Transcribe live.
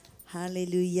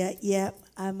Hallelujah. Yeah,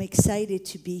 I'm excited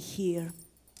to be here.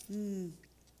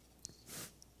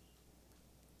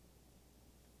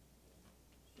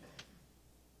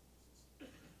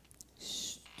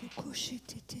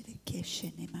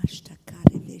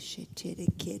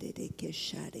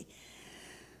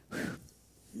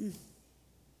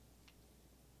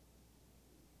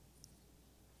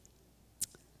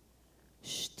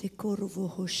 Korvo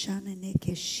hoshane ne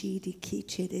keshiri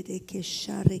kichere de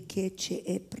keshare keche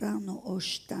ebrano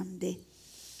ostande.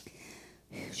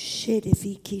 Shere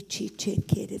viki chiche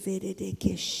kere vere de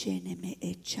keshene me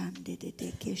echande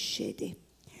de keshede.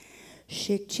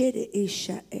 Shechere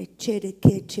isha echere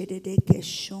kechere de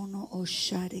keshono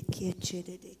oshare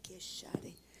kechere de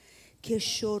keshare.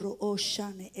 Keshoro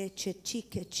oshane eche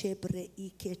chike chebre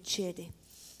ikechere.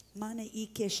 Mane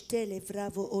ikestele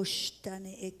vravo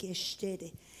ostane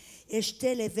ekestere.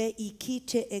 Estele ve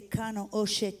ikite ekano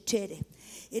oshetere.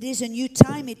 It is a new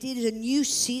time, it is a new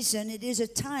season, it is a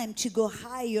time to go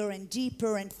higher and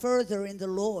deeper and further in the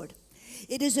Lord.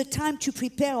 It is a time to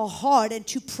prepare our heart and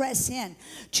to press in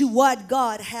to what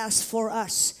God has for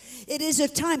us. It is a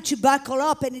time to buckle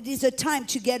up, and it is a time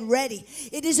to get ready.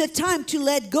 It is a time to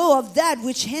let go of that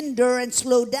which hinder and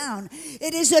slow down.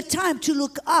 It is a time to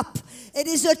look up. It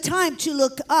is a time to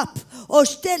look up.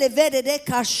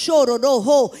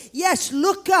 Yes,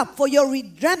 look up, for your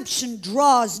redemption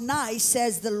draws nigh,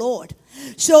 says the Lord.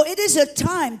 So it is a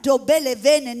time to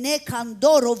belevene ne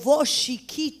candoro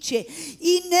voshikiche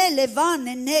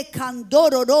inelevane ne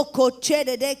candoro roko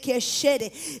chere de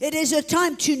keshere. It is a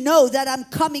time to know that I'm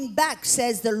coming back,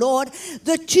 says the Lord.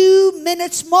 The 2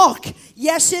 minutes mark.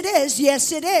 Yes, it is.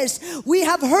 Yes, it is. We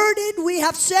have heard it. We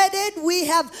have said it. We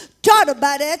have taught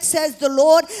about it, says the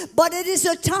Lord. But it is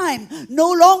a time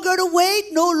no longer to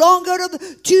wait, no longer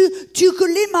to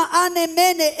kulima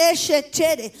anemene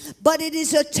eshetere. But it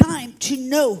is a time to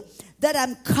know that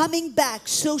I'm coming back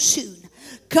so soon.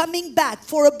 Coming back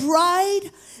for a bride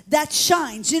that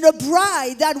shines, and a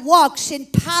bride that walks in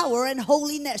power and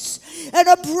holiness, and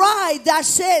a bride that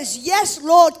says, yes,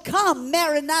 Lord, come,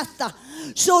 Maranatha.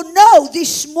 So know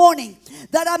this morning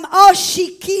that I'm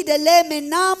ashikide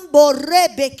lemenambo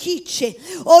rebekiche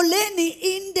oleni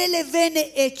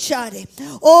indelevene echare.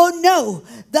 Oh, know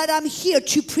that I'm here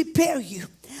to prepare you.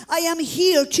 I am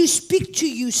here to speak to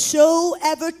you so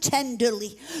ever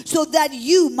tenderly, so that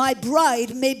you, my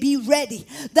bride, may be ready,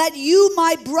 that you,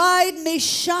 my bride, may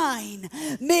shine,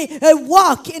 may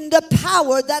walk in the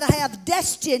power that I have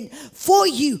destined for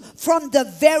you from the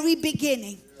very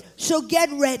beginning. So get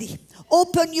ready,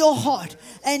 open your heart,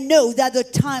 and know that the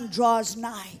time draws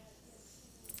nigh.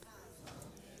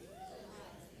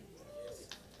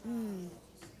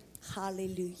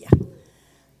 Hallelujah.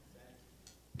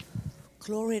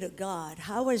 Glory to God.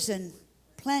 I wasn't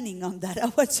planning on that. I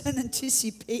wasn't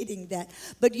anticipating that.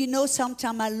 But you know,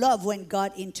 sometimes I love when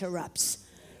God interrupts.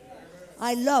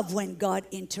 I love when God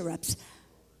interrupts.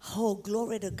 Oh,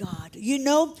 glory to God. You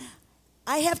know,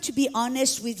 I have to be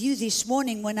honest with you. This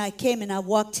morning when I came and I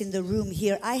walked in the room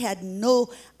here, I had no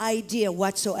idea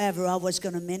whatsoever I was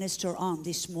going to minister on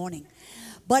this morning.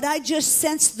 But I just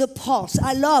sensed the pulse.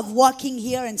 I love walking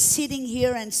here and sitting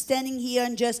here and standing here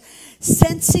and just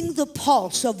sensing the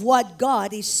pulse of what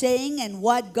God is saying and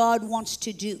what God wants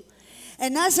to do.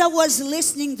 And as I was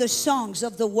listening the songs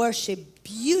of the worship,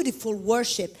 beautiful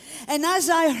worship, and as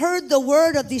I heard the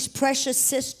word of this precious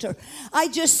sister, I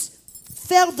just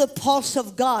felt the pulse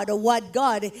of God, or what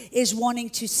God is wanting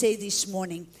to say this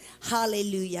morning.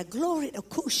 Hallelujah. Glory to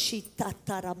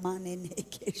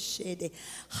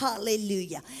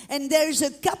Hallelujah. And there's a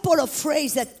couple of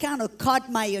phrases that kind of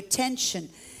caught my attention.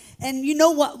 And you know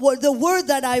what the word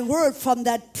that I heard from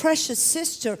that precious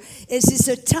sister is it's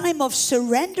a time of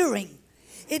surrendering.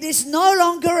 It is no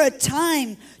longer a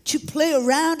time to play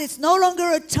around. It's no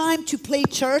longer a time to play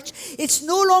church. It's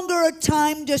no longer a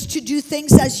time just to do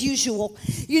things as usual.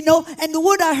 You know, and the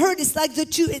word I heard is like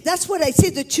that's what I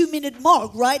say, the 2-minute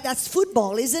mark, right? That's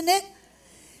football, isn't it?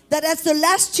 That at the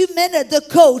last 2 minutes, the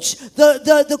coach,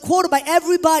 the quarterback,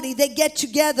 everybody, they get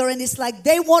together and it's like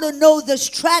they want to know the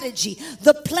strategy,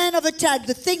 the plan of attack,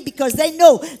 the thing, because they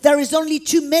know there is only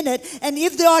 2 minutes. And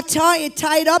if they are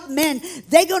tied up, man,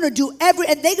 they're going to do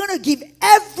and they're going to give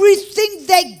everything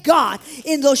they got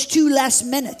in those 2 last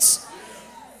minutes.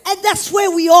 And that's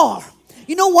where we are.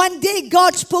 You know, one day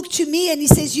God spoke to me and he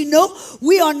says, you know,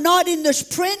 we are not in the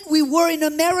sprint, we were in a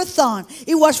marathon.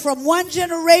 It was from one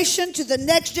generation to the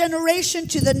next generation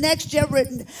to the next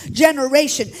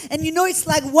generation. And you know, it's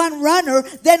like one runner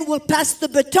then will pass the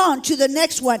baton to the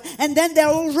next one. And then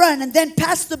they'll run and then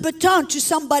pass the baton to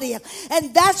somebody else.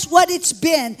 And that's what it's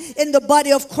been in the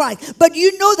body of Christ. But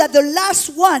you know that the last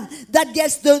one that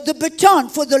gets the baton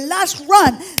for the last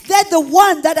run, they're the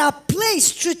one that are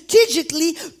placed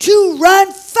strategically to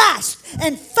run fast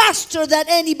and faster than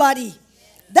anybody.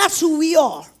 That's who we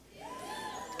are.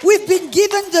 We've been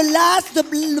given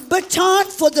the baton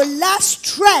for the last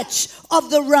stretch of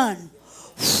the run.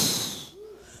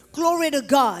 Glory to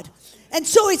God. And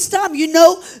so it's time, you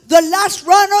know, the last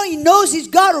runner, he knows he's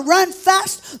got to run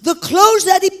fast. The clothes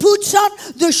that he puts on,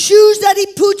 the shoes that he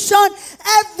puts on,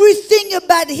 everything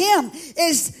about him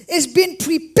is been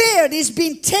prepared, it's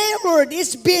been tailored,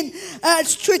 it's been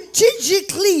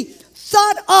strategically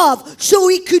thought of so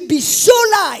he could be so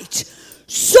light,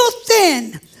 so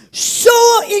thin,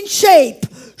 so in shape,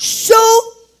 so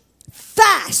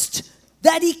fast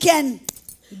that he can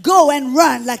go and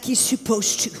run like he's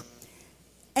supposed to.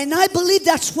 And I believe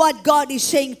that's what God is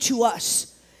saying to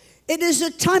us. It is a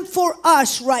time for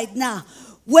us right now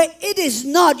where it is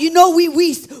not, you know,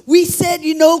 we said,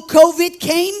 you know, COVID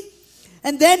came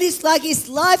and then it's like, is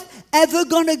life ever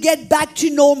going to get back to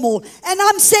normal? And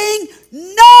I'm saying,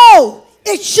 no,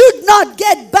 it should not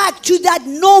get back to that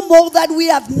normal that we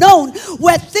have known,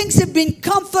 where things have been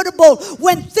comfortable,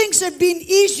 when things have been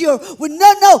easier.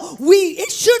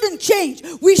 It shouldn't change.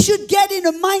 We should get in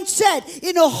a mindset,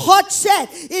 in a heart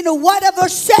set, in a whatever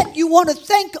set you want to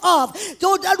think of,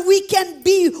 so that we can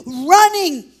be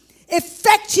running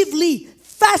effectively,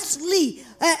 fastly,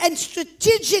 and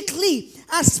strategically,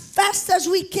 as fast as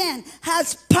we can,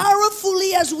 as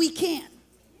powerfully as we can.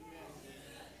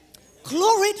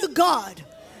 Glory to God.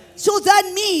 So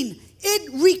that means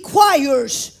it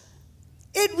requires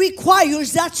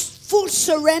that full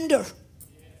surrender.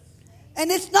 And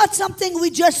it's not something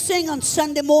we just sing on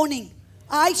Sunday morning.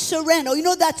 I surrender. You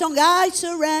know that song, I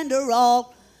surrender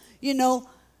all. You know,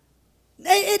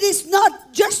 it is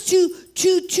not just to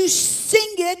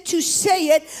sing it, to say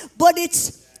it, but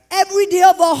it's every day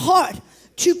of our heart,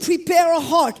 to prepare our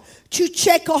heart, to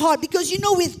check our heart. Because you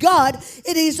know, with God,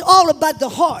 it is all about the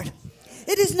heart.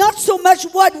 It is not so much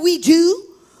what we do.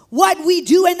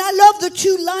 And I love the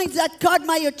two lines that caught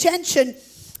my attention.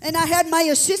 And I had my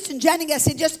assistant, Janik, I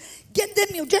said, just get them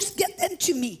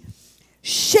to me.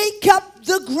 Shake up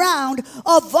the ground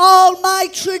of all my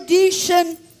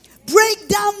tradition. Break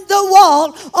down the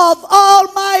wall of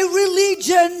all my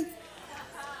religion.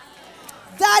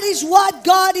 That is what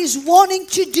God is wanting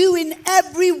to do in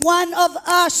every one of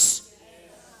us.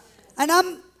 And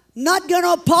I'm not going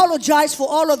to apologize for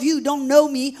all of you who don't know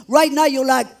me. Right now you're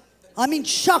like, I'm in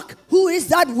shock. Who is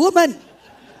that woman?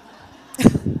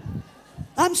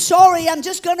 I'm sorry. I'm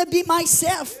just going to be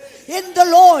myself in the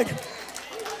Lord.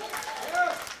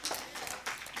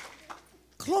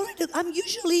 Glory to God. I'm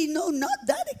usually, not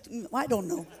that, I don't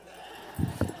know.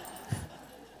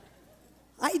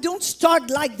 I don't start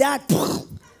like that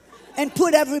and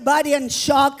put everybody in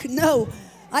shock. No.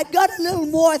 I've got a little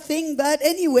more thing, but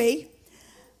anyway.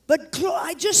 But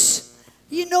I just,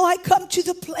 I come to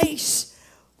the place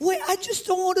where I just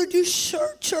don't want to do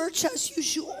church as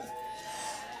usual.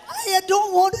 I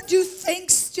don't want to do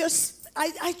things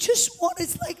I just want,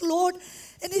 it's like, Lord,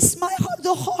 and it's my heart,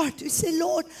 the heart. We say,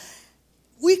 Lord,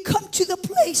 we come to the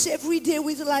place every day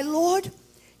with like, Lord,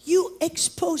 you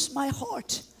expose my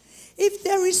heart. If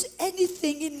there is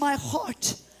anything in my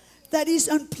heart that is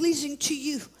unpleasing to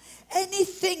you,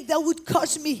 anything that would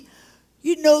cause me,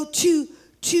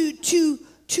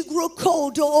 to grow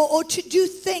cold or to do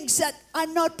things that are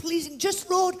not pleasing. Just,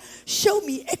 Lord, show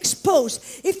me,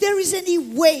 expose. If there is any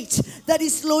weight that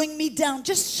is slowing me down,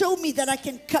 just show me that I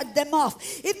can cut them off.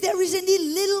 If there is any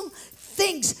little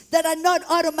things that are not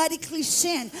automatically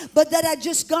sin, but that are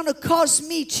just going to cause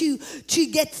me to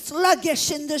get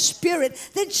sluggish in the spirit,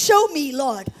 then show me,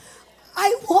 Lord.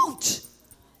 I want.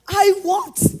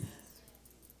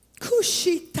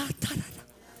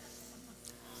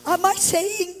 Am I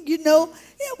saying,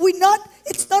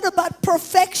 it's not about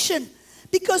perfection.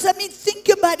 Because, think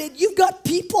about it. You've got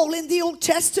people in the Old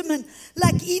Testament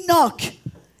like Enoch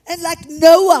and like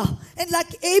Noah and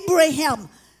like Abraham.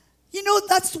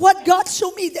 That's what God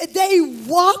showed me. They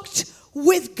walked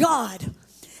with God.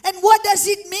 And what does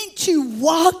it mean to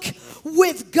walk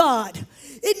with God?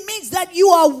 It means that you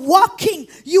are walking.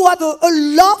 You have a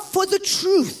love for the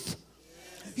truth.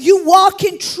 You walk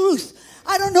in truth.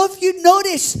 I don't know if you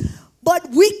notice, but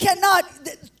we cannot.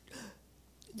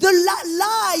 The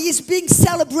lie is being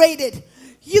celebrated.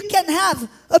 You can have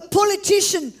a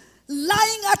politician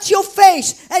lying at your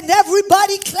face and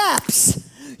everybody claps.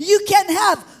 You can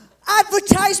have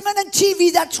advertisement on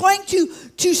TV that trying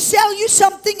to sell you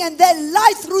something and they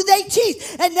lie through their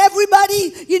teeth. And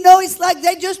everybody, it's like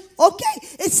they just, okay,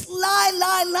 it's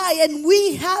lie. And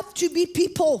we have to be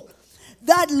people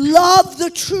that love the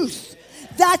truth,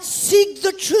 that seek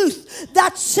the truth,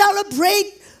 that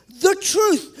celebrate the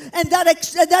truth, and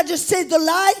that just say the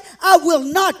lie. I will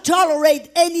not tolerate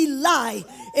any lie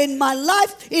in my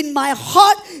life, in my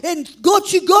heart, and go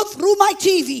through my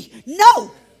TV.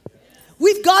 No.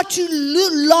 We've got to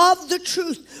love the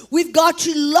truth. We've got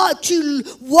to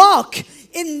walk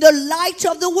in the light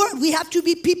of the word. We have to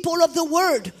be people of the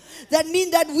word. That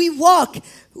means that we walk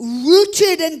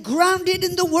rooted and grounded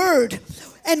in the word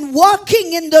and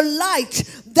walking in the light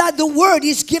that the word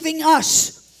is giving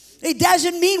us. It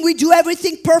doesn't mean we do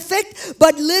everything perfect,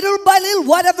 but little by little,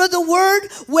 whatever the word,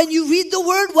 when you read the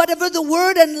word, whatever the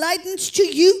word enlightens to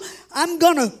you, I'm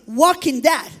going to walk in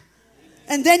that.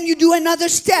 And then you do another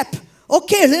step.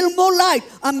 Okay, a little more light.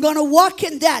 I'm going to walk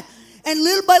in that. And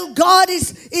little by little, God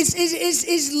is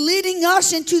leading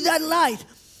us into that light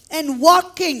and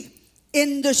walking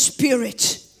in the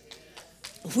Spirit.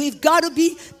 We've got to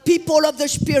be people of the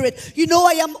Spirit.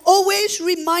 I am always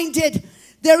reminded,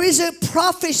 there is a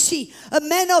prophecy, a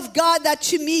man of God that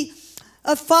to me,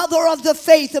 a father of the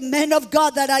faith, a man of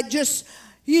God that I just,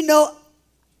 I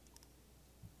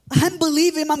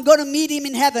believe him, I'm going to meet him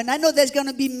in heaven. I know there's going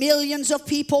to be millions of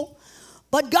people,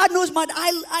 but God knows, man,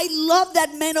 I love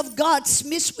that man of God,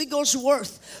 Smith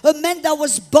Wigglesworth, a man that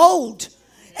was bold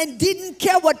and didn't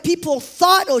care what people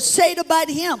thought or said about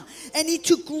him. And he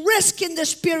took risk in the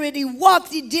Spirit. He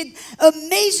walked. He did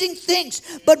amazing things.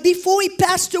 But before he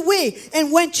passed away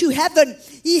and went to heaven,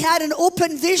 he had an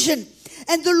open vision.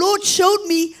 And the Lord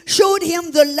showed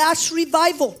him the last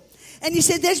revival. And he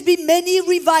said, there's been many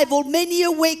revival, many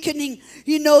awakening.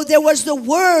 There was the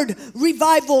word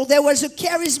revival. There was a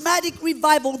charismatic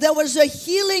revival. There was a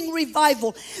healing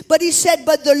revival. But he said,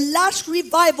 but the last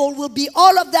revival will be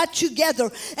all of that together.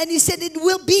 And he said, it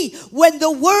will be when the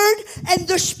word and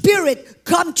the Spirit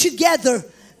come together,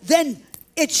 then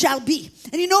it shall be.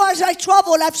 And as I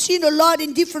travel, I've seen a lot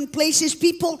in different places,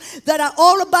 people that are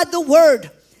all about the word.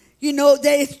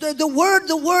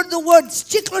 The word,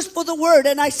 sticklers for the word.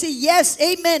 And I say, yes,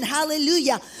 amen,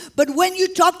 hallelujah. But when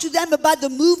you talk to them about the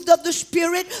move of the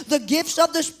Spirit, the gifts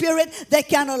of the Spirit, they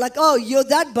kind of like, oh, you're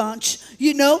that bunch,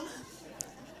 And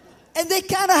they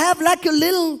kind of have like a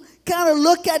little kind of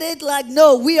look at it like,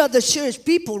 no, we are the serious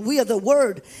people. We are the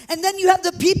word. And then you have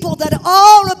the people that are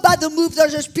all about the move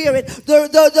of the Spirit,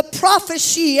 the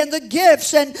prophecy and the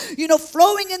gifts and,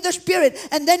 flowing in the Spirit.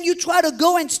 And then you try to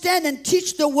go and stand and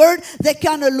teach the word. They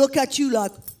kind of look at you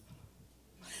like,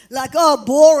 oh,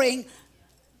 boring.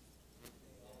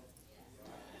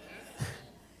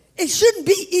 It shouldn't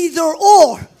be either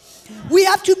or. We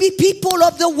have to be people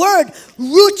of the word,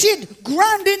 rooted,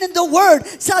 grounded in the word,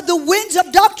 so the winds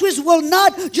of doctrines will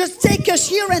not just take us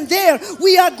here and there.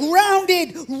 We are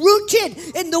grounded, rooted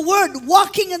in the word,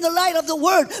 walking in the light of the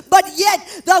word, but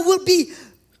yet that will be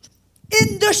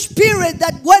in the Spirit,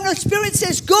 that when the Spirit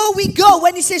says go, we go.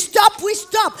 When he says stop, we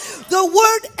stop. The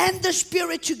word and the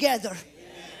Spirit together.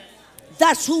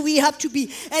 That's who we have to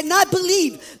be. And I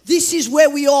believe this is where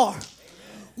we are.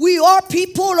 We are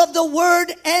people of the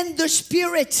Word and the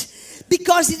Spirit,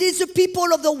 because it is the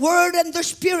people of the Word and the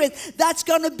Spirit that's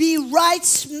going to be right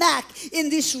smack in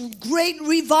this great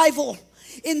revival,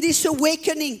 in this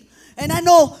awakening. And I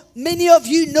know many of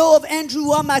you know of Andrew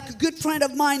Wommack, a good friend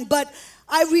of mine, but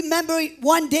I remember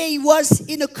one day he was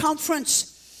in a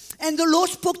conference and the Lord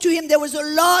spoke to him. There was a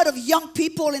lot of young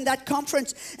people in that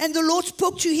conference, and the Lord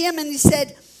spoke to him and he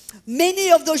said,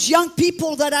 many of those young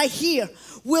people that I hear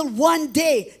will one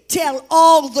day tell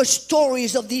all the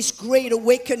stories of this great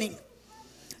awakening,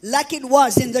 like it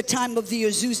was in the time of the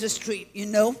Azusa Street,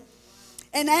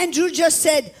 And Andrew just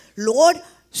said, Lord,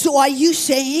 so are you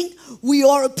saying we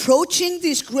are approaching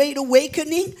this great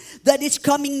awakening, that it's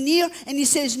coming near? And he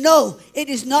says, no, it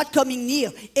is not coming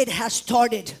near. It has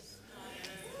started.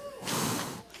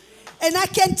 And I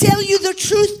can tell you the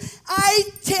truth. I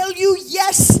tell you,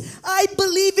 yes, I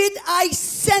believe it. I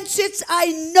sense it.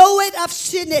 I know it. I've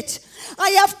seen it.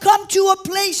 I have come to a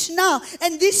place now,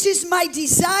 and this is my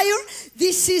desire.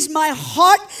 This is my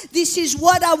heart. This is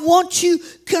what I want to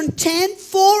contend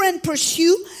for and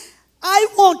pursue. I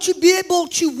want to be able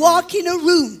to walk in a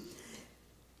room,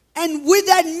 and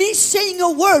without me saying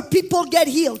a word, people get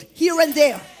healed here and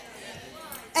there.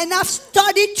 And I've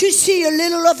started to see a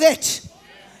little of it.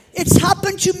 It's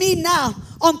happened to me now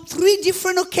on 3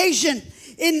 different occasions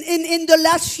in the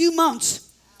last few months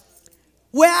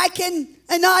where I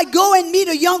go and meet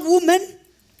a young woman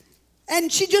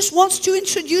and she just wants to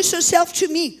introduce herself to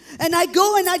me. And I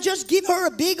go and I just give her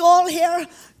a big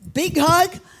big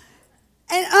hug.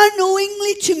 And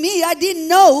unknowingly to me, I didn't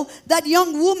know that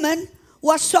young woman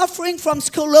was suffering from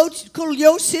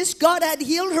scoliosis. God had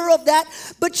healed her of that.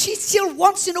 But she still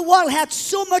once in a while had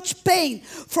so much pain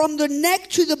from the neck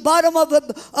to the bottom of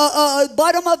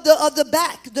the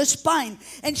back, the spine.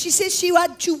 And she said she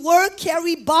had to work,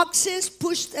 carry boxes,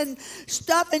 push and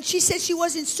stuff. And she said she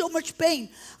was in so much pain.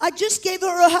 I just gave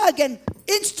her a hug and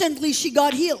instantly she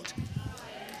got healed.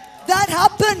 That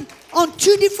happened on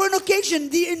 2 different occasions.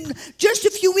 Just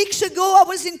a few weeks ago, I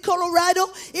was in Colorado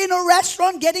in a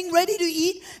restaurant getting ready to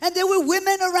eat, and there were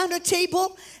women around a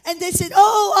table, and they said,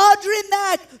 "Oh, Audrey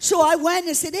Mack." So I went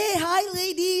and said, "Hey, hi,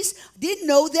 ladies." Didn't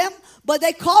know them, but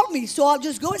they called me, so I'll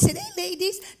just go and say, "Hey,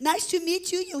 ladies, nice to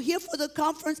meet you. You're here for the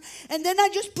conference." And then I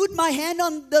just put my hand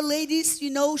on the lady's,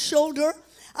 shoulder.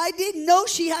 I didn't know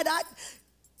she had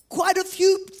quite a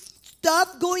few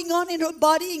stuff going on in her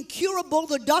body, incurable.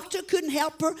 The doctor couldn't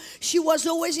help her. She was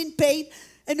always in pain.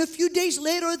 And a few days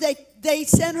later, they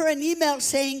sent her an email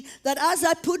saying that as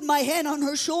I put my hand on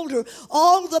her shoulder,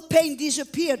 all the pain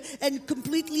disappeared and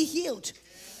completely healed.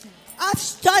 I've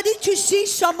started to see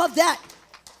some of that.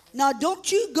 Now,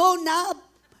 don't you go now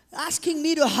asking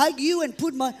me to hug you and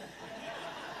put my...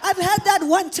 I've had that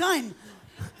one time.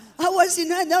 I was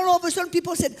in, and then all of a sudden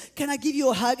people said, "Can I give you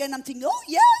a hug?" And I'm thinking, "Oh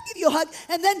yeah, I'll give you a hug."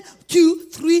 And then 2,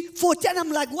 3, 4, 10.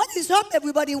 I'm like, "What is up?"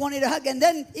 Everybody wanted a hug. And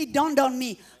then it dawned on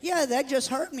me, yeah, that just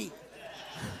hurt me.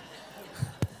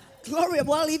 Glory,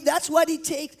 well, if that's what it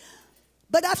takes.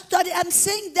 But I'm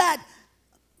saying that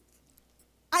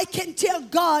I can tell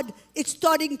God it's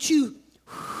starting to,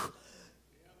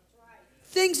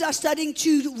 things are starting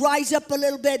to rise up a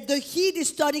little bit. The heat is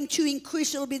starting to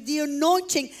increase a little bit, the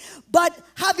anointing. But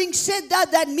having said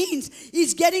that, that means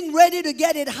he's getting ready to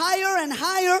get it higher and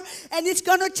higher. And it's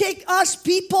going to take us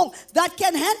people that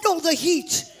can handle the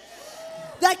heat,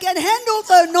 that can handle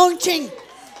the anointing,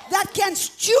 that can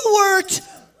steward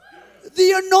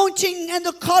the anointing and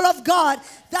the call of God,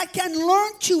 that can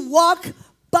learn to walk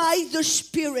by the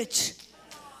Spirit.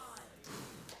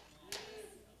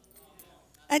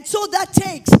 And so that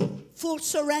takes full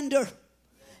surrender.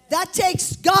 That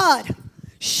takes God.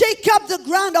 Shake up the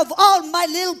ground of all my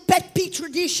little pet peeve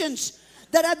traditions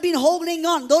that I've been holding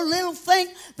on. Those little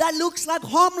thing that looks like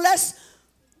harmless.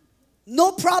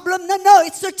 No problem. No,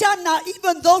 it's the time now.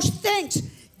 Even those things,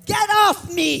 get off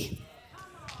me.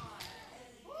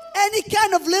 Any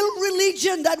kind of little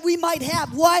religion that we might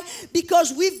have. Why?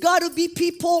 Because we've got to be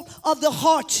people of the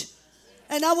heart.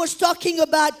 And I was talking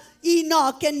about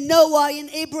Enoch and Noah and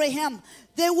Abraham.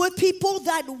 There were people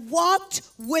that walked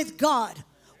with God.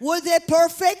 Were they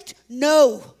perfect?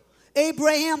 No.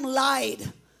 Abraham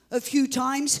lied a few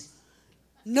times.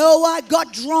 Noah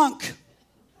got drunk.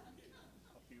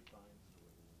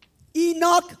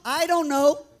 Enoch, I don't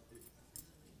know.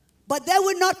 But they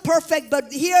were not perfect.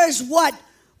 But here's what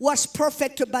was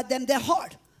perfect about them, their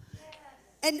heart.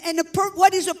 And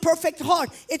what is a perfect heart?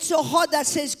 It's a heart that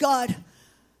says, "God,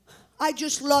 I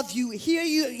just love you.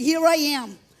 Here I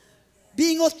am.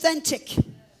 Being authentic.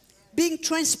 Being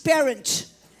transparent.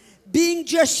 Being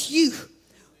just you.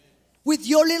 With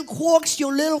your little quirks,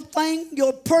 your little thing,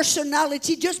 your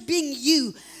personality. Just being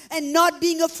you. And not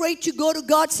being afraid to go to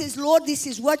God. Says, "Lord, this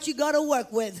is what you got to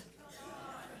work with."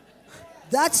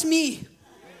 That's me.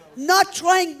 Not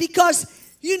trying because,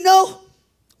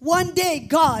 one day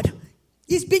God,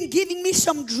 He's been giving me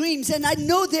some dreams. And I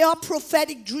know they are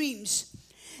prophetic dreams.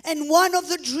 And one of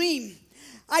the dreams,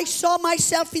 I saw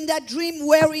myself in that dream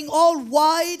wearing all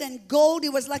white and gold.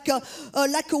 It was like a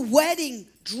wedding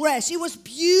dress. It was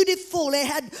beautiful. It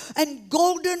had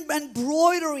golden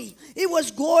embroidery. It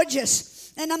was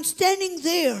gorgeous. And I'm standing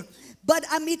there. But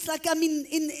it's like I'm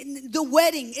in the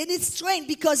wedding. And it's strange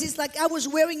because it's like I was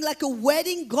wearing like a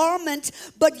wedding garment.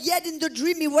 But yet in the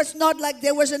dream, it was not like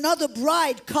there was another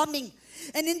bride coming.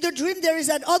 And in the dream, there is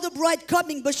that other bride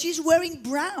coming. But she's wearing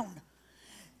brown.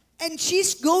 And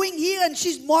she's going here and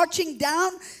she's marching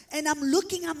down. And I'm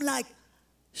like,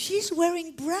 she's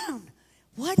wearing brown.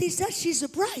 What is that? She's a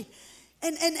bride.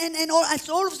 And all of a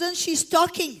sudden she's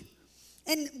talking.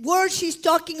 And words she's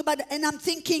talking about. And I'm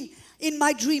thinking in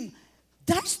my dream,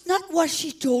 that's not what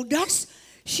she told us.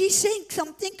 She's saying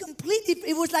something completely.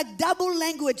 It was like double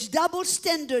language, double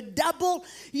standard, double,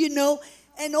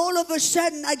 And all of a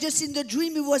sudden, in the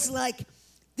dream, it was like,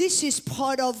 this is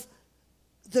part of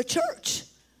the church.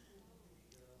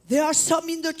 There are some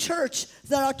in the church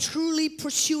that are truly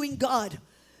pursuing God.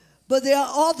 But there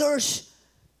are others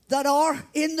that are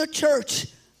in the church,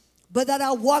 but that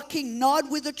are walking not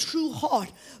with a true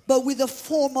heart, but with a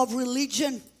form of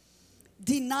religion,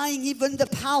 denying even the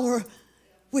power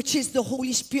which is the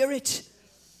Holy Spirit.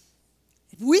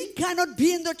 We cannot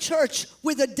be in the church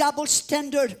with a double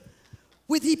standard,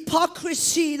 with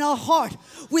hypocrisy in our heart,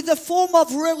 with a form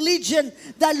of religion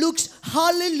that looks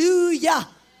hallelujah,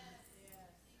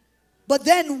 but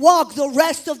then walk the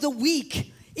rest of the week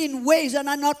in ways that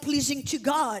are not pleasing to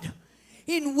God,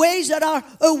 in ways that are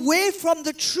away from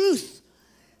the truth.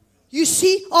 You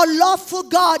see, our love for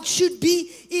God should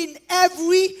be in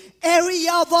every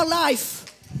area of our life.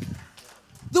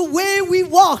 The way we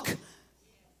walk,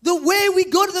 the way we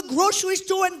go to the grocery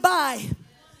store and buy,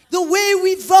 the way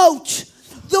we vote,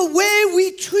 the way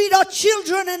we treat our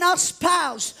children and our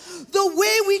spouse, the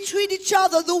way we treat each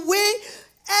other, the way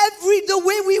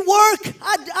we work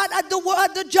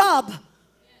at the job.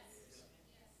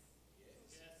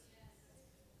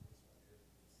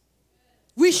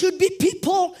 We should be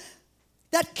people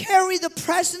that carry the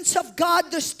presence of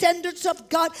God, the standards of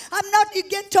God. I'm not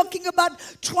again talking about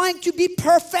trying to be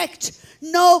perfect.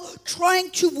 No,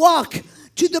 trying to walk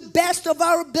to the best of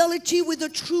our ability with a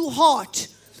true heart,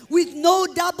 with no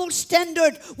double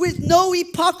standard, with no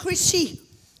hypocrisy.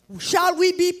 Shall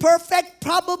we be perfect?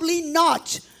 Probably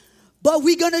not. But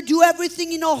we're going to do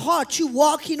everything in our heart to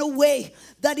walk in a way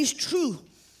that is true.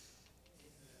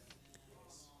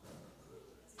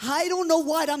 I don't know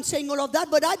why I'm saying all of that,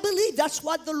 but I believe that's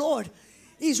what the Lord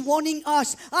is wanting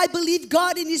us. I believe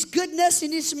God in His goodness,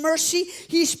 in His mercy,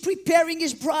 He's preparing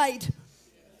His bride.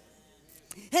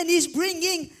 And He's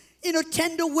bringing, in a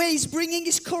tender way, He's bringing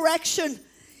His correction.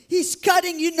 He's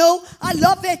cutting, I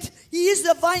love it. He is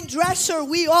the vine dresser.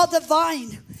 We are the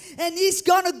vine. And He's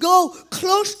going to go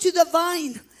close to the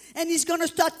vine. And He's going to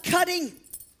start cutting,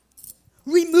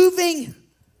 removing.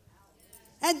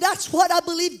 And that's what I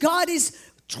believe God is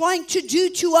trying to do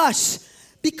to us.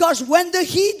 Because when the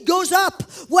heat goes up,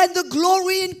 when the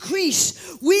glory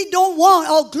increase, we don't want,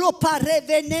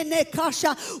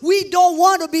 we don't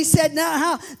want to be said,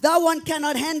 nah, that one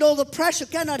cannot handle the pressure,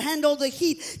 cannot handle the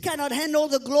heat, cannot handle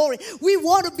the glory. We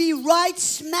want to be right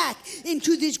smack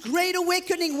into this great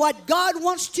awakening, what God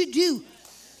wants to do.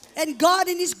 And God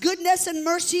in His goodness and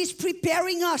mercy is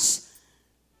preparing us.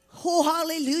 Oh,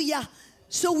 hallelujah.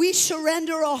 So we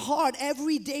surrender our heart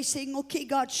every day saying, okay,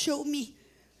 God, show me.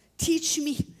 Teach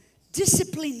me,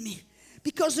 discipline me.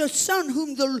 Because the son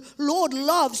whom the Lord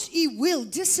loves, He will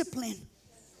discipline.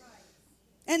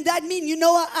 And that means,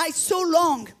 so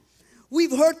long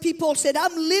we've heard people say,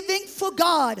 I'm living for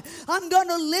God. I'm going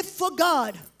to live for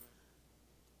God.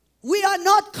 We are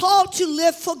not called to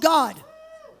live for God.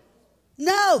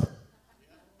 No.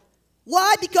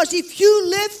 Why? Because if you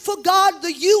live for God,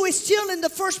 the you is still in the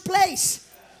first place.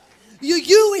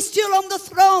 You is still on the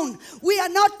throne. We are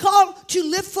not called to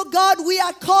live for God. We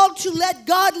are called to let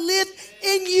God live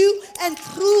in you and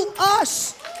through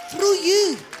us, through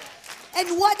you.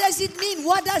 And what does it mean?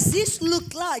 What does this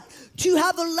look like? To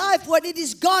have a life where it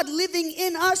is God living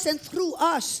in us and through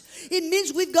us. It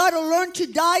means we've got to learn to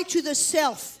die to the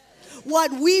self.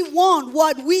 What we want,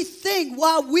 what we think,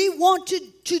 what we want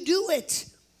to do it.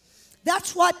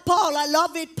 That's what Paul, I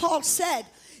love it, Paul said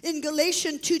in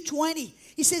Galatians 2:20.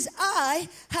 He says, I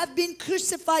have been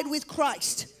crucified with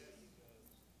Christ.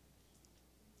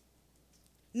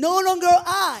 No longer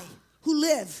I who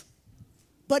live,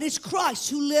 but it's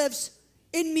Christ who lives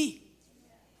in me.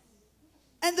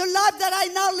 And the life that I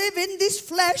now live in this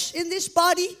flesh, in this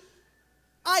body,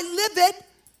 I live it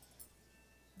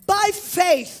by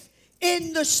faith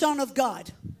in the Son of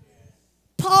God.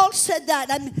 Paul said that.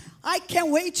 I can't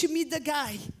wait to meet the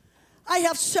guy. I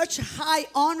have such high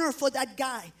honor for that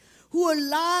guy who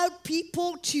allowed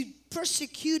people to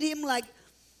persecute him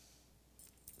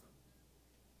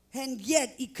and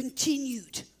yet he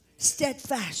continued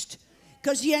steadfast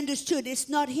because he understood it's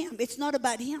not him. It's not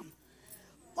about him.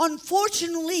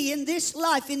 Unfortunately, in this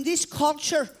life, in this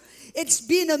culture, it's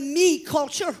been a me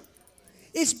culture.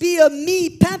 It's been a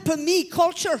me, pamper me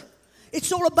culture.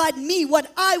 It's all about me,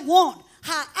 what I want,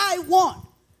 how I want.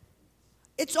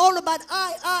 It's all about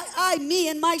I, me,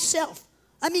 and myself.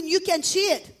 I mean, you can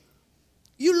see it.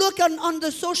 You look on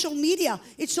the social media,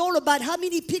 it's all about how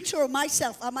many pictures of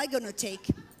myself am I going to take.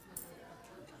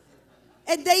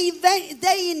 And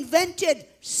they invented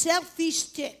selfie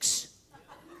sticks.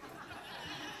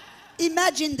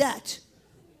 Imagine that.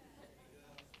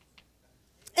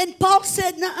 And Paul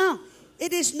said, nuh-uh.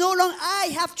 It is no longer,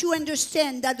 I have to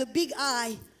understand that the big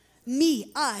I,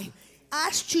 me, I,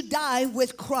 asked to die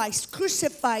with Christ,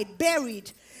 crucified,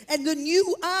 buried, And the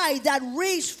new I that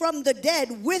raised from the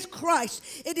dead with Christ,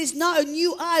 it is now a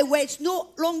new I where it's no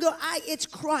longer I, it's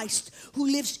Christ who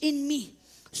lives in me.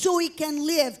 So he can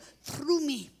live through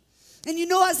me. And you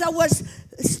know, as I was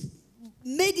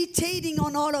meditating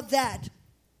on all of that,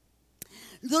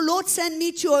 the Lord sent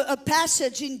me to a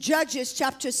passage in Judges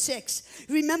chapter 6.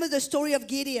 Remember the story of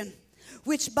Gideon,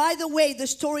 which, by the way, the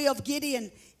story of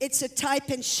Gideon, it's a type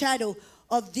and shadow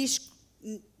of this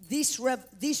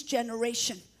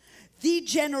generation. The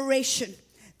generation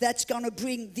that's going to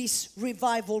bring this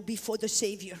revival before the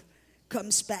Savior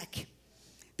comes back.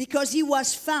 Because he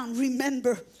was found,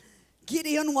 remember,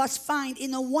 Gideon was found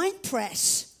in a wine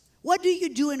press. What do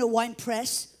you do in a wine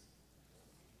press?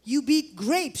 You beat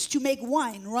grapes to make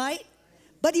wine, right?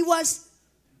 But he was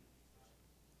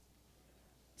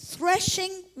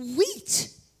threshing wheat.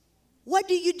 What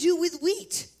do you do with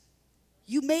wheat?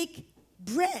 You make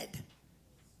bread.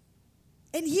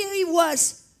 And here he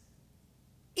was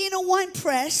in a wine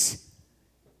press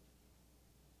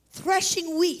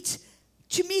threshing wheat.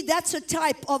 To me, that's a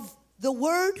type of the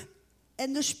Word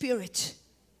and the Spirit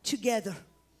together.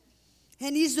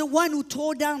 And he's the one who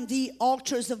tore down the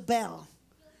altars of Baal.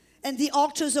 And the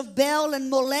altars of Baal and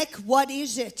Molech, what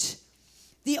is it?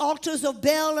 The altars of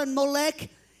Baal and Molech,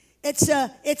 it's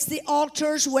the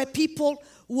altars where people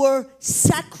were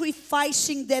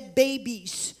sacrificing their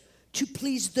babies to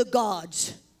please the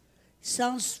gods.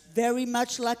 Sounds very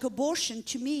much like abortion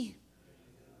to me.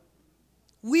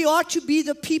 We are to be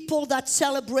the people that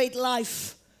celebrate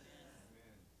life,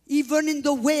 even in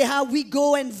the way how we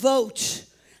go and vote.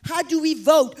 How do we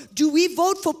vote? Do we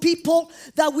vote for people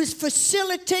that will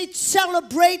facilitate,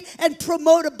 celebrate, and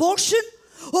promote abortion?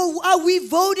 Or are we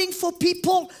voting for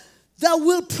people that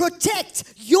will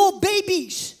protect your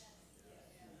babies?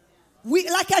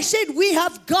 Like I said, we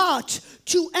have got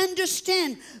to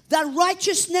understand that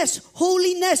righteousness,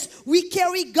 holiness, we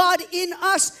carry God in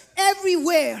us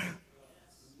everywhere.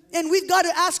 And we've got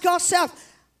to ask ourselves,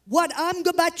 what I'm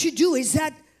about to do is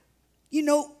that,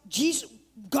 Jesus,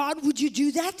 God, would you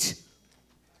do that?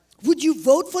 Would you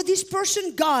vote for this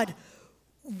person? God,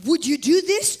 would you do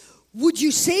this? Would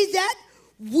you say that?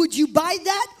 Would you buy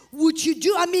that? Would you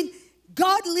do?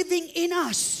 God living in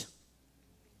us.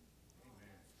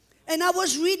 And I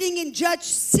was reading in Judge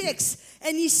 6,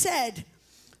 and he said,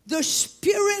 the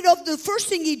first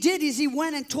thing he did is he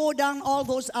went and tore down all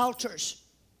those altars.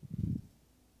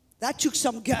 That took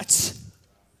some guts.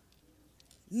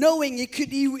 Knowing he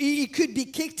could be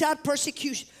kicked out,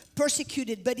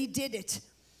 persecuted, but he did it.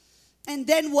 And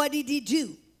then what did he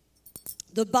do?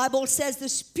 The Bible says the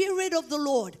Spirit of the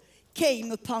Lord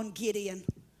came upon Gideon.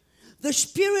 The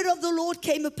Spirit of the Lord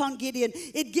came upon Gideon.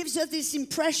 It gives us this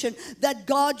impression that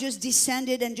God just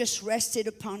descended and just rested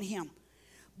upon him.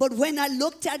 But when I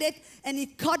looked at it and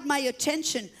it caught my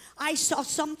attention, I saw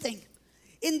something.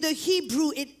 In the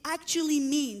Hebrew, it actually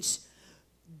means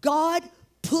God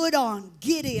put on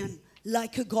Gideon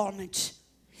like a garment.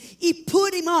 He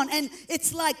put him on, and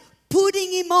it's like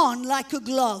putting him on like a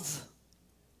glove.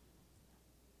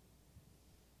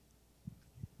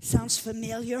 Sounds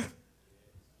familiar?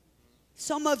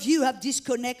 Some of you have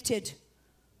disconnected.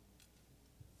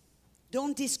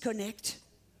 Don't disconnect.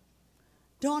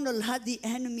 Don't allow the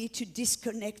enemy to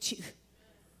disconnect you.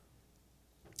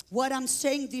 What I'm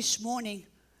saying this morning,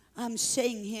 I'm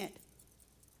saying it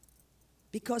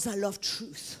because I love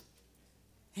truth.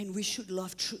 And we should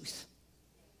love truth.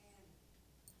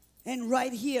 And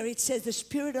right here it says the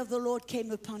Spirit of the Lord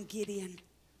came upon Gideon.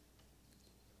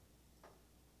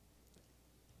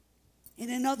 In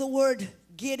another word,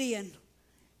 Gideon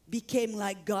became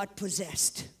like God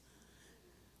possessed.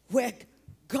 Where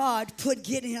God put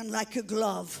Gideon like a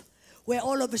glove. Where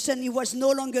all of a sudden it was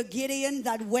no longer Gideon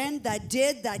that went, that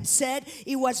did, that said.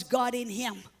 It was God in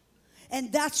him.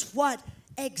 And that's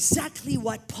exactly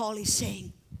what Paul is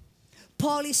saying.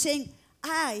 Paul is saying,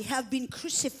 I have been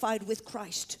crucified with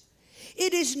Christ.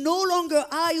 It is no longer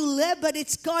I who live, but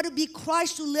it's got to be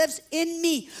Christ who lives in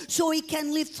me so he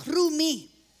can live through me.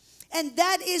 And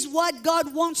that is what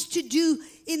God wants to do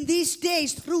in these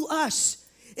days through us.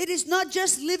 It is not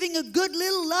just living a good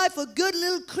little life, a good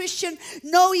little Christian.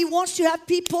 No, he wants to have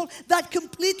people that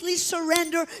completely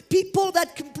surrender, people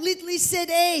that completely said,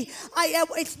 hey,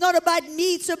 it's not about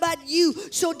me, it's about you.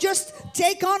 So just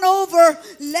take on over.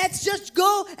 Let's just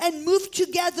go and move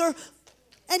together.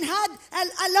 And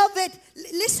I love it.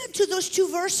 Listen to those two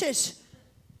verses.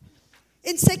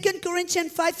 In 2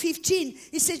 Corinthians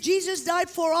 5:15, it says, Jesus died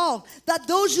for all, that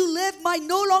those who live might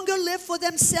no longer live for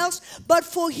themselves, but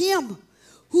for him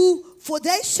who for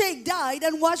their sake died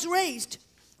and was raised.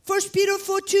 1 Peter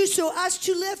 4:2, so as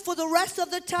to live for the rest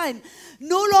of the time,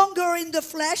 no longer in the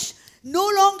flesh, no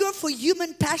longer for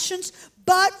human passions,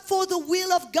 but for the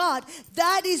will of God.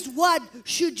 That is what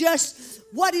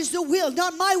is the will?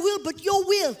 Not my will, but your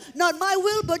will. Not my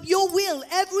will, but your will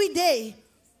every day.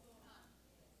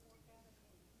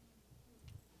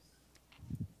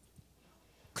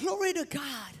 Glory to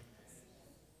God.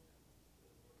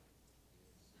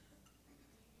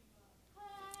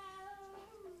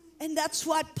 And that's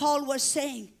what Paul was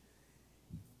saying.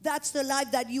 That's the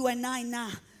life that you and I now,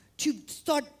 to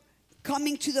start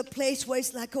coming to the place where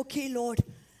it's like, okay, Lord,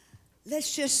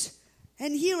 let's just,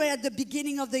 and here at the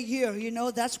beginning of the year,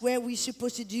 that's where we're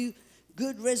supposed to do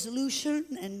good resolution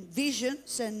and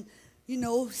visions and,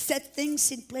 set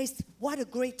things in place. What a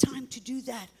great time to do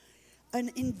that. An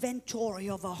inventory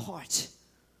of our heart.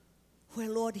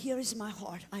 Well, Lord, here is my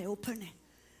heart. I open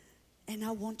it. And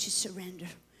I want to surrender.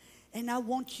 And I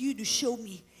want you to show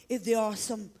me if there are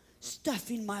some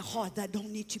stuff in my heart that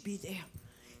don't need to be there.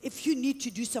 If you need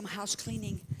to do some house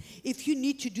cleaning, if you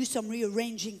need to do some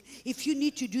rearranging, if you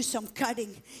need to do some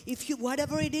cutting,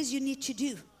 whatever it is you need to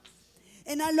do.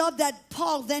 And I love that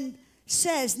Paul then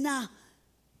says, now,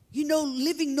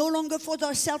 living no longer for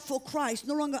ourselves, for Christ.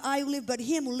 No longer I who live, but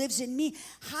him who lives in me.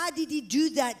 How did he do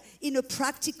that in a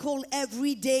practical,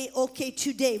 everyday, okay,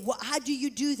 today? How do you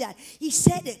do that? He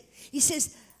said it. He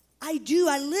says, I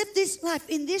live this life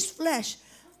in this flesh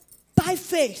by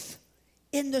faith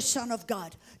in the Son of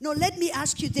God. Now, let me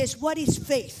ask you this. What is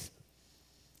faith?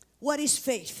 What is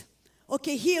faith?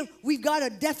 Okay, here we've got a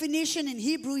definition in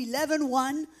Hebrew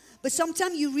 11:1. But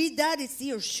sometimes you read that, it's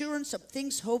the assurance of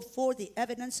things hoped for, the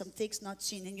evidence of things not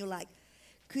seen. And you're like,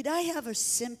 could I have a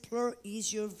simpler,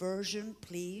 easier version,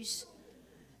 please?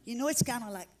 It's kind of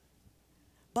like,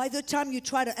 by the time you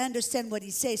try to understand what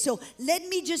he says. So let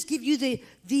me just give you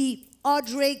the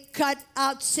Audrey cut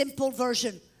out simple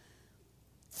version.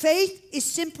 Faith is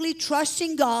simply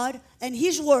trusting God and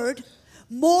his word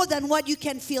more than what you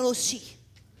can feel or see.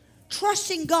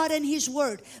 Trusting God and his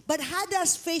word. But how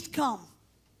does faith come?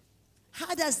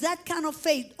 How does that kind of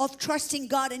faith of trusting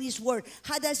God and his word,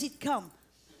 how does it come?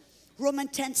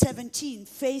 Romans 10:17,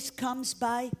 faith comes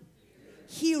by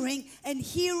hearing, and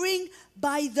hearing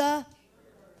by the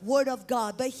word of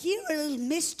God. But here a little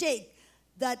mistake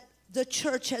that the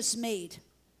church has made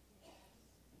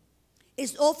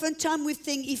is oftentimes we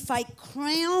think if I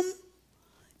cram,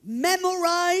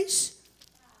 memorize,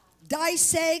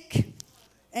 dissect,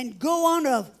 and go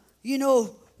on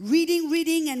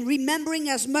reading and remembering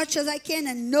as much as I can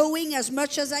and knowing as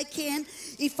much as I can,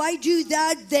 if I do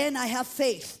that, then I have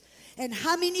faith. And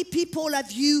how many people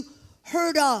have you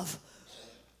heard of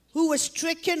who were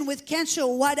stricken with cancer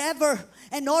or whatever,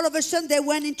 and all of a sudden they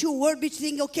went into a word which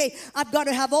think, okay, I've got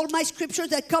to have all my scriptures.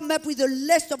 They come up with a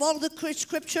list of all the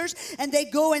scriptures, and they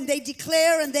go and they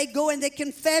declare, and they go and they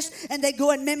confess, and they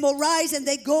go and memorize, and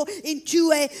they go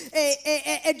into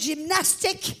a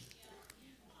gymnastic,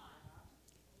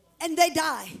 and they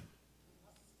die.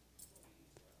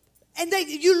 And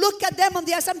you look at them on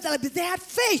the outside, but they had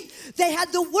faith. They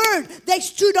had the word. They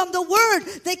stood on the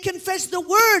word. They confessed the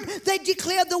word. They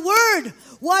declared the word.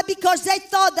 Why? Because they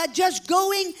thought that just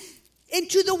going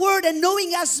into the word and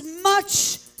knowing as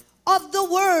much of the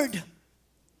word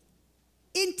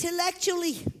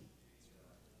intellectually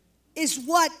is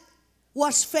what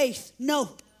was faith.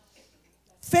 No.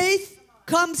 Faith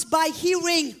comes by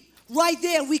hearing. Right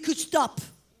there, we could stop.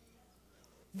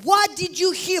 What did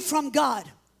you hear from God?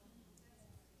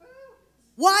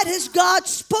 What has God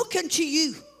spoken to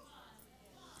you?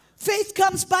 Faith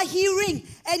comes by hearing,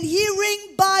 and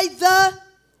hearing by the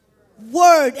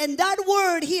word. And that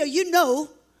word here,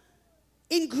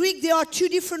 in Greek there are two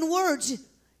different words.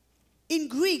 In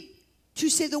Greek, to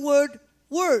say the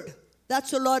word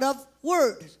that's a lot of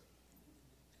words.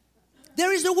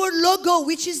 There is the word logo,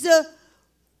 which is the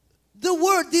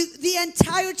word, the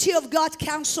entirety of God's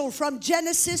counsel from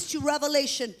Genesis to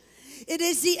Revelation. It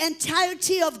is the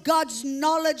entirety of God's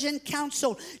knowledge and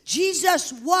counsel.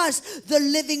 Jesus was the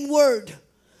living word.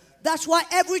 That's why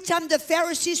every time the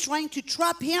Pharisees trying to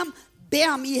trap him,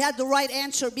 bam, he had the right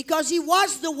answer because he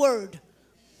was the word.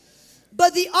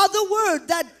 But the other word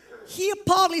that here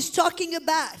Paul is talking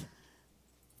about,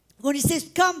 when he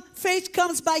says, faith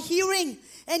comes by hearing,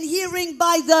 and hearing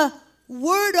by the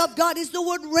word of God, is the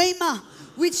word rhema,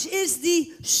 which is the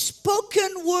spoken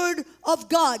word of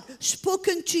God,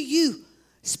 spoken to you,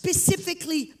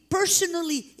 specifically,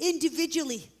 personally,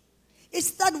 individually.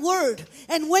 It's that word.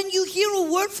 And when you hear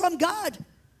a word from God,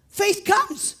 faith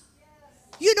comes.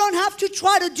 You don't have to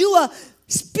try to do a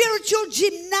spiritual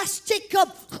gymnastic of,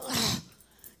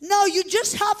 No, you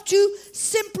just have to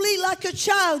simply, like a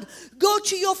child, go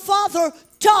to your father,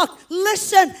 talk,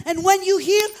 listen, and when you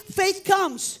hear, faith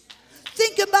comes.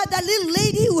 Think about that little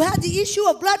lady who had the issue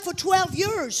of blood for 12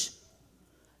 years.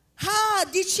 How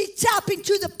did she tap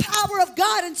into the power of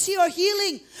God and see her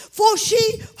healing? For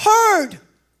she heard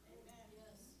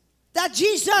that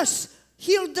Jesus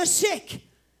healed the sick.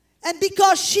 And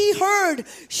because she heard,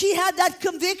 she had that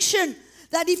conviction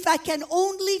that if I can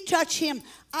only touch him,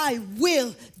 I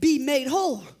will be made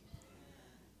whole.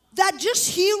 That just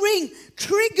hearing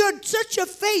triggered such a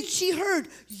faith. She heard,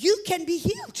 you can be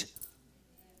healed.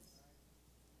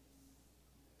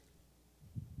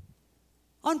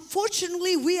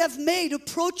 Unfortunately, we have made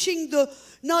approaching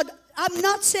I'm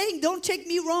not saying, don't take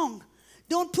me wrong.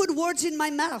 Don't put words in my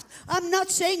mouth. I'm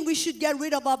not saying we should get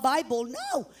rid of our Bible.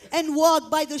 No. And walk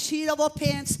by the seat of our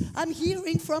pants. I'm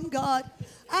hearing from God.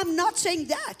 I'm not saying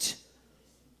that.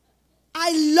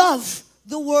 I love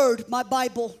the Word, my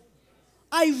Bible.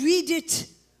 I read it.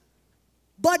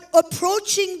 But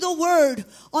approaching the Word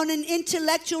on an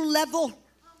intellectual level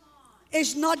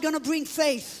is not going to bring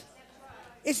faith.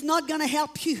 It's not going to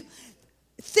help you.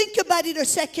 Think about it a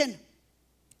second.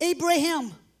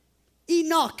 Abraham,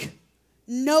 Enoch,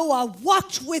 Noah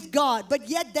walked with God, but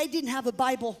yet they didn't have a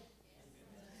Bible.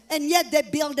 And yet they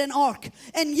built an ark.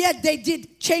 And yet they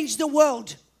did change the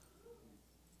world.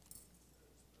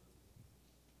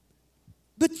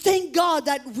 But thank God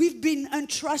that we've been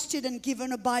entrusted and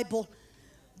given a Bible.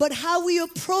 But how we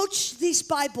approach this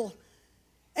Bible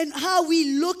and how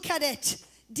we look at it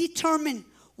determine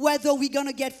whether we're going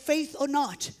to get faith or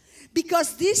not.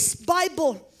 Because this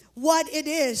Bible, what it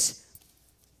is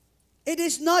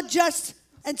not just,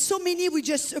 and so many we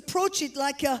just approach it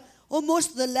like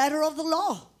almost the letter of the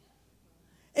law.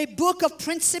 A book of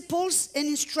principles and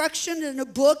instruction and a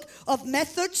book of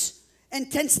methods and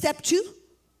 10-step 2.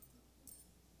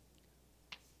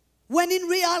 When in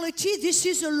reality, this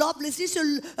is a love, this is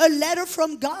a letter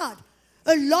from God.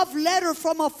 A love letter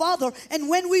from our Father. And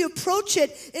when we approach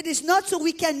it, it is not so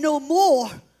we can know more.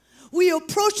 We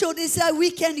approach it is that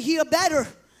we can hear better.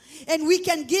 And we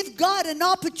can give God an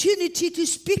opportunity to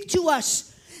speak to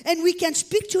us. And we can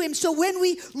speak to Him. So when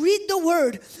we read the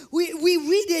Word, we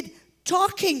read it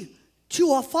talking to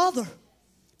our Father.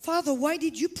 Father, why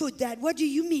did you put that? What do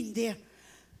you mean there?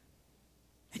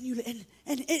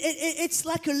 And it's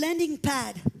like a landing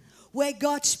pad where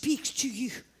God speaks to you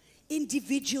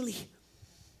individually.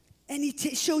 And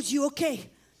it shows you, okay,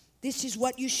 this is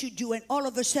what you should do. And all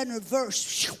of a sudden a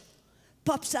verse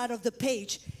pops out of the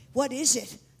page. What is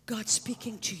it? God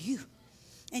speaking to you.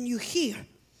 And you hear,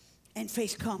 and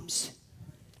faith comes.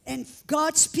 And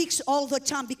God speaks all the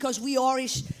time because we are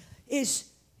his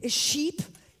sheep.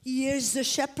 He is the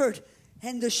shepherd.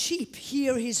 And the sheep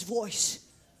hear His voice.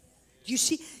 You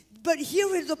see? But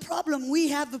here is the problem. We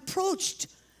have approached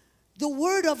the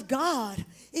Word of God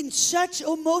in such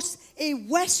almost a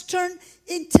Western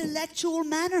intellectual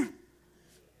manner.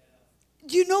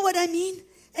 Do you know what I mean?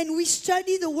 And we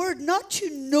study the Word not to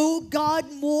know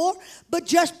God more, but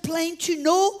just plain to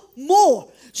know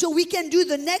more. So we can do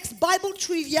the next Bible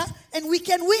trivia and we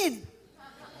can win.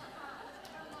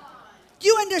 Do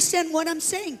you understand what I'm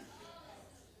saying?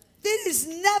 This is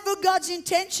never God's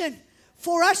intention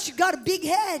for us to got a big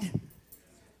head.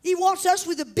 He wants us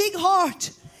with a big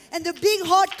heart. And the big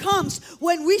heart comes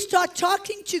when we start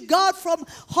talking to God from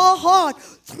our heart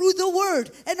through the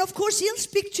Word. And of course, He'll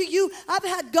speak to you. I've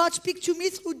had God speak to me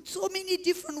through so many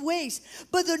different ways.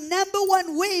 But the number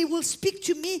one way He will speak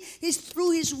to me is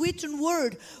through His written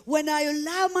Word. When I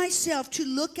allow myself to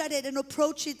look at it and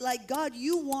approach it like, God,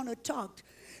 you want to talk.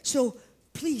 So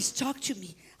please talk to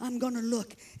me. I'm going to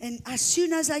look. And as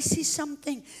soon as I see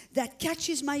something that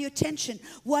catches my attention,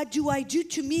 what do I do?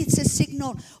 To me, it's a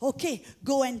signal. Okay,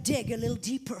 go and dig a little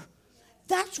deeper.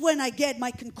 That's when I get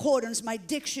my concordance, my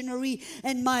dictionary,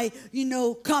 and my,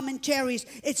 commentaries.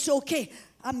 It's okay.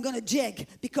 I'm going to dig.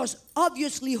 Because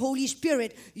obviously, Holy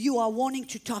Spirit, you are wanting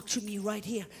to talk to me right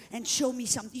here and show me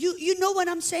something. You know what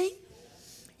I'm saying?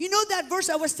 You know that verse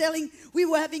I was telling? We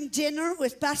were having dinner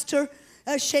with Pastor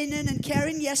Shannon and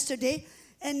Karen yesterday.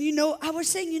 And, I was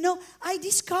saying, I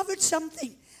discovered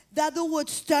something. That the word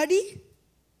study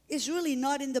is really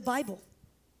not in the Bible.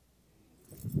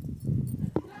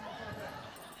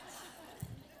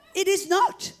 It is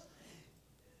not.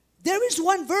 There is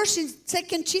one verse in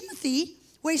 2 Timothy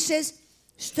where it says,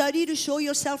 study to show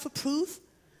yourself approved.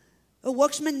 A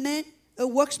worksman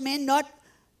not,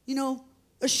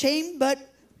 ashamed, but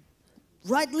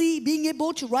being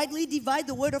able to rightly divide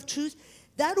the word of truth.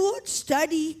 That word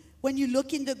study, when you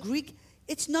look in the Greek,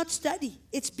 it's not study.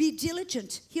 It's be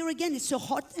diligent. Here again, it's a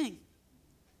hard thing.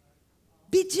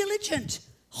 Be diligent,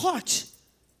 heart,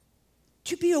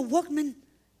 to be a workman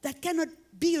that cannot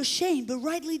be ashamed, but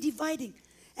rightly dividing.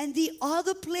 And the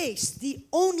other place, the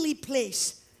only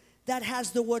place that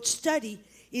has the word study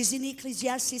is in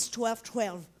Ecclesiastes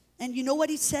 12:12. And you know what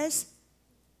it says?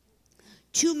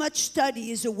 Too much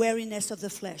study is a weariness of the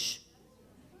flesh.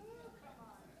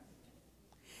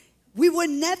 We were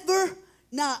never,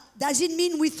 now, does it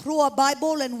mean we throw a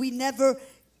Bible and we never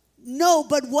know?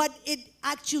 But what it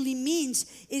actually means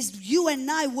is you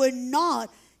and I were not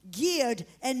geared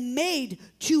and made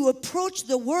to approach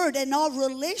the Word and our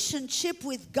relationship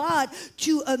with God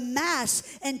to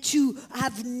amass and to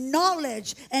have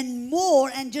knowledge and more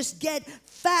and just get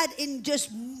fat in just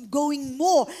going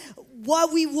more.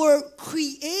 What we were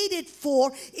created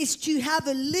for is to have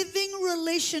a living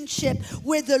relationship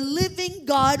with the living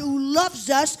God who loves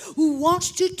us, who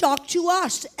wants to talk to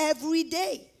us every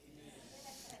day.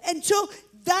 And so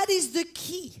that is the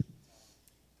key.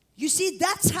 You see,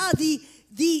 that's how the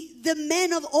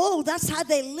men of old, that's how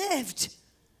they lived.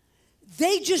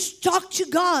 They just talked to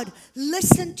God,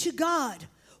 listened to God,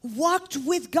 walked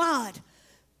with God.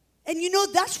 And you know,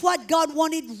 that's what God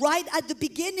wanted right at the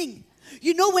beginning.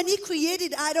 You know, when He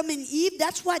created Adam and Eve,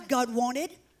 that's what God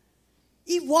wanted.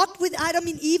 He walked with Adam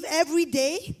and Eve every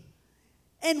day.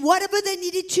 And whatever they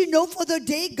needed to know for the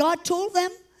day, God told them,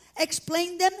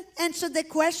 explained them, answered their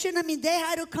question. I mean, they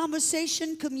had a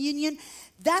conversation, communion.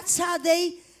 That's how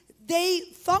they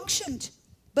functioned.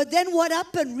 But then what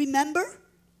happened? Remember?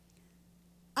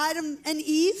 Adam and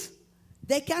Eve,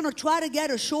 they kind of tried to get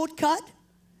a shortcut.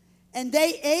 And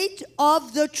they ate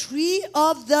of the tree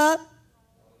of the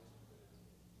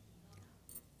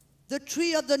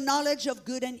tree of the knowledge of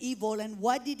good and evil. And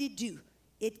what did it do?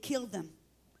 It killed them.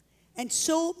 And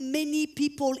so many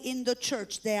people in the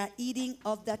church, they are eating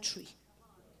of that tree.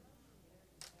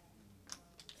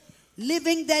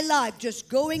 Living their life, just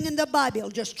going in the Bible,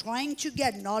 just trying to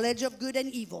get knowledge of good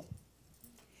and evil.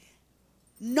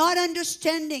 Not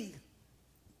understanding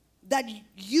that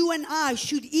you and I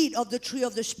should eat of the tree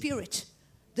of the Spirit,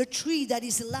 the tree that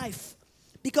is life.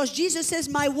 Because Jesus says,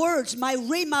 my words, my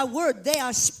word, they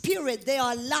are spirit, they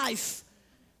are life.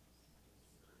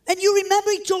 And you remember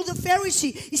He told the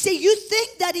Pharisee, He said, you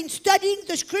think that in studying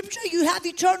the scripture you have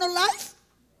eternal life?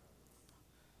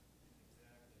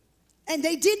 And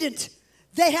they didn't.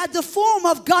 They had the form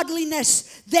of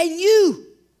godliness. They knew.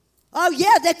 Oh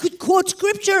yeah, they could quote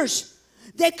scriptures.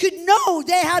 They could know.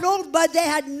 They had all, but they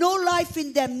had no life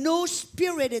in them, no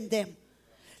spirit in them.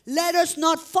 Let us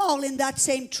not fall in that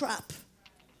same trap.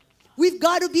 We've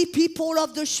got to be people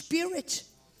of the Spirit.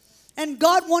 And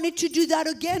God wanted to do that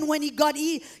again when He got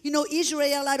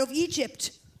Israel out of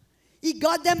Egypt. He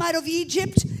got them out of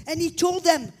Egypt and He told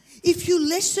them, if you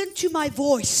listen to my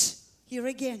voice, here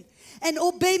again, and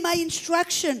obey my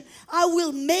instruction, I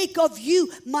will make of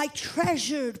you my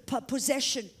treasured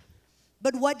possession.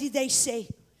 But what did they say?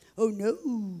 Oh no.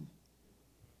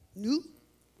 No.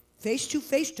 Face to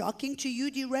face, talking to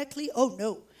you directly? Oh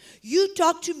no. You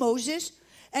talk to Moses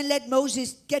and let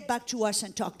Moses get back to us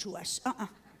and talk to us.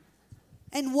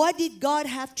 And what did God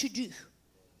have to do?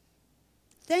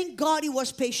 Thank God He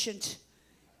was patient.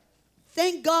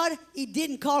 Thank God He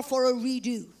didn't call for a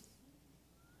redo.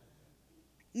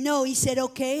 No, He said,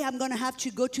 okay, I'm going to have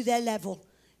to go to their level.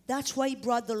 That's why He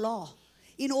brought the law.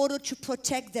 In order to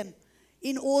protect them.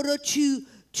 In order to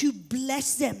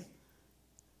bless them.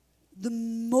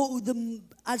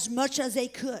 As much as He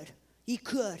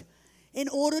could. In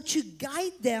order to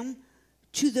guide them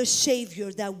to the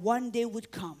Savior that one day would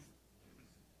come.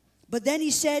 But then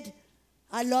He said,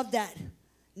 I love that.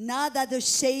 Now that the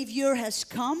Savior has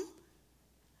come,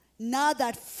 now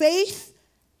that faith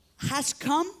has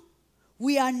come,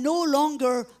 we are no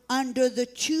longer under the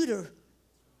tutor,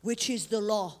 which is the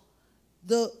law.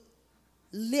 The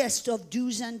list of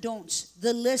do's and don'ts.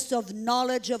 The list of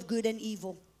knowledge of good and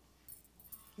evil.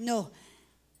 No.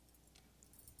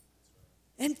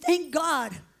 And thank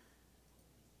God,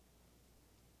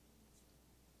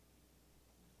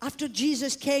 after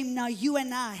Jesus came, now you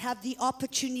and I have the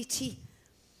opportunity,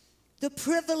 the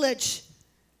privilege,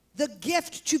 the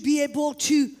gift to be able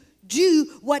to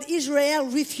do what Israel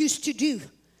refused to do,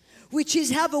 which is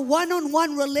have a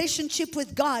one-on-one relationship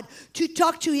with God, to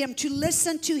talk to Him, to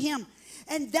listen to Him.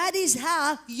 And that is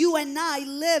how you and I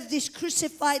live this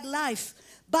crucified life,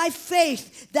 by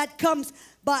faith that comes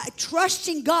by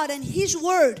trusting God and His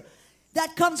word,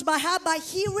 that comes by how? By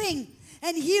hearing.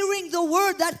 And hearing the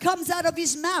word that comes out of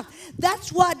His mouth.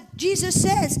 That's what Jesus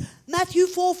says. Matthew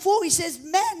 4:4, He says,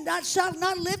 man that shall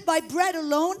not live by bread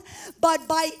alone, but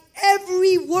by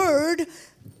every word.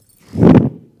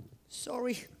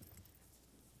 Sorry.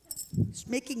 It's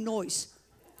making noise.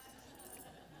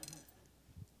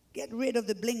 Get rid of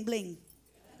the bling bling.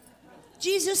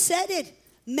 Jesus said it.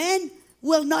 Men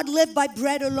will not live by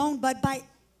bread alone, but by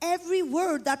every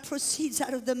word that proceeds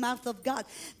out of the mouth of God.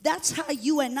 That's how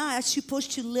you and I are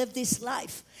supposed to live this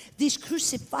life, this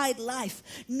crucified life.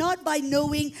 Not by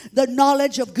knowing the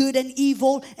knowledge of good and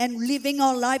evil and living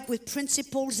our life with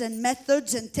principles and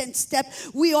methods and 10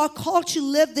 steps. We are called to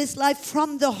live this life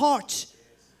from the heart,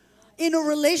 in a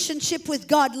relationship with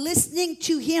God, listening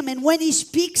to Him. And when He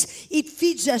speaks, it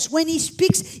feeds us. When He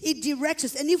speaks, it directs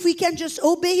us. And if we can just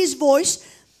obey His voice,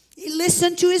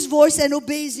 listen to His voice and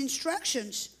obey His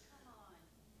instructions,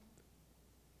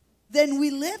 then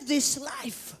we live this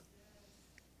life.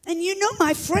 And you know,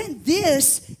 my friend,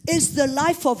 this is the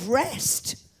life of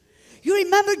rest. You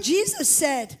remember Jesus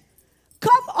said,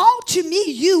 "Come all to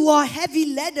me, you who are heavy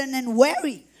laden and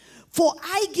weary, for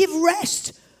I give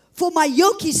rest. For my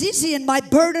yoke is easy and my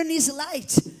burden is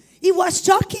light." He was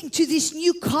talking to this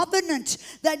new covenant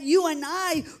that you and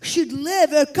I should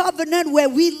live, a covenant where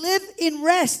we live in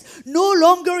rest, no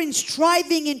longer in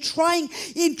striving and trying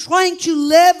to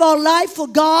live our life for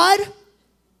God.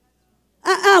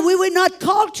 We were not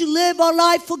called to live our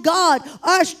life for God.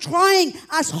 Us trying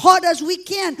as hard as we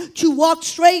can to walk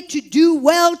straight, to do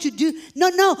well, to do...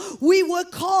 No. We were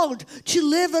called to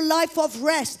live a life of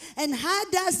rest. And how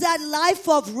does that life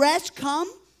of rest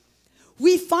come?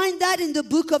 We find that in the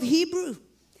book of Hebrew.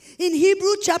 In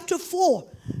Hebrew chapter 4,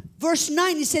 verse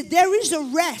 9, he said, "There is a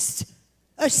rest,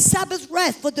 a Sabbath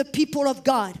rest for the people of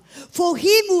God. For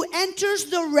him who enters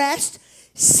the rest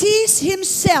sees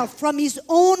himself from his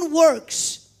own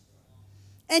works."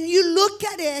 And you look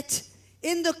at it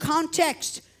in the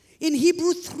context, in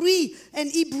Hebrew 3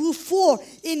 and Hebrew 4,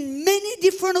 in many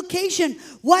different occasions.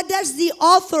 What does the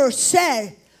author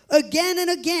say again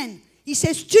and again? He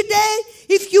says, "Today,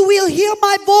 if you will hear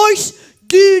my voice,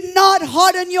 do not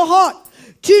harden your heart."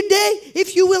 Today,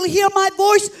 if you will hear my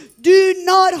voice, do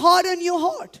not harden your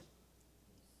heart.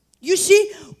 You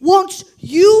see, once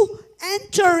you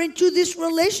enter into this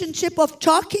relationship of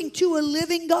talking to a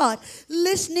living God,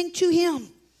 listening to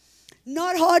Him,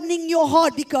 not hardening your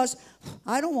heart because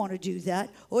I don't want to do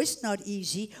that, or it's not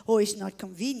easy, or it's not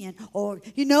convenient, or,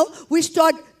 we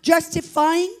start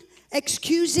justifying,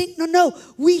 excusing. No,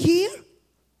 we hear,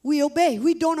 we obey.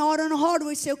 We don't harden our heart.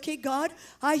 We say, "Okay, God,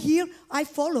 I hear, I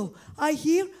follow. I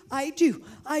hear, I do.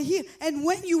 I hear." And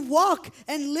when you walk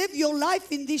and live your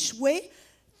life in this way,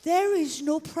 there is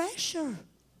no pressure.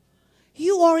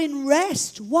 You are in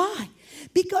rest. Why?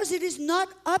 Because it is not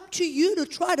up to you to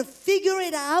try to figure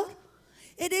it out.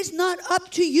 It is not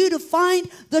up to you to find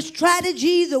the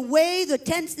strategy, the way, the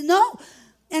tense. No.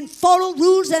 And follow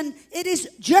rules. And it is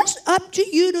just up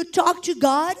to you to talk to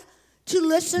God, to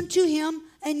listen to Him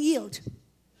and yield.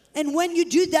 And when you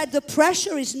do that, the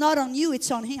pressure is not on you,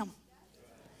 it's on Him.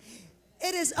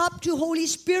 It is up to Holy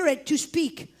Spirit to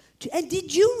speak. And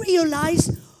did you realize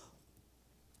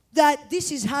that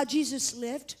this is how Jesus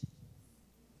lived?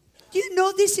 You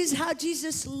know, this is how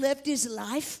Jesus lived His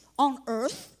life on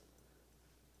earth.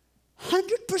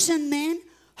 100% man,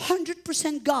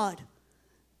 100% God.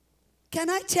 Can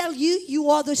I tell you, you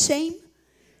are the same?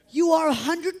 You are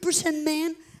 100%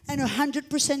 man and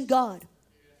 100% God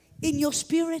in your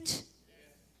spirit.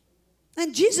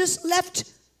 And Jesus left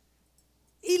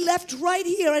right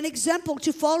here an example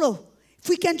to follow. If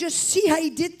we can just see how He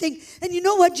did things. And you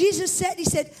know what Jesus said? He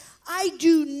said, "I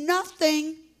do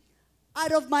nothing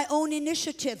out of my own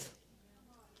initiative."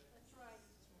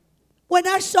 When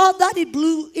I saw that, it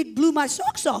blew my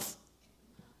socks off.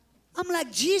 I'm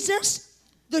like, Jesus,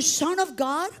 the Son of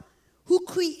God, who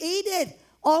created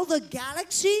all the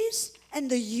galaxies and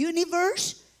the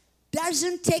universe,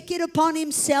 doesn't take it upon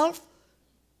Himself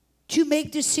to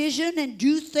make decisions and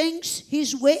do things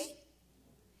His way.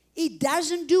 He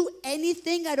doesn't do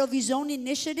anything out of His own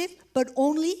initiative, but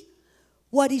only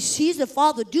what He sees the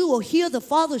Father do or hear the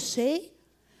Father say.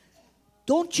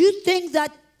 Don't you think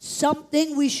that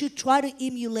something we should try to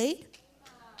emulate?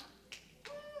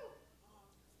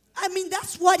 I mean,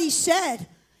 that's what He said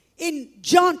in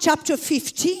John chapter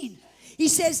 15. He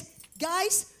says,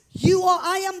 "Guys,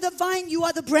 I am the vine, you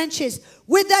are the branches.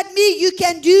 Without me, you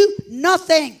can do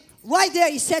nothing." Right there,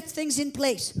 He sets things in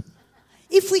place.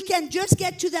 If we can just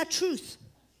get to that truth,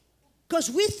 because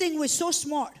we think we're so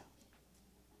smart.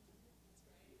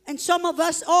 And some of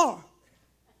us are.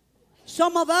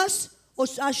 Some of us, or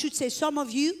I should say some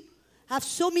of you, have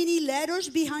so many letters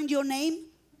behind your name,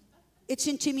 it's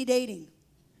intimidating.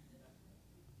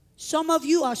 Some of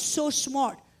you are so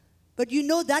smart, but you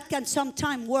know that can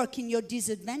sometimes work in your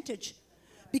disadvantage.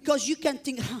 Because you can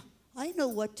think, I know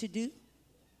what to do.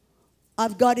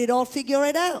 I've got it all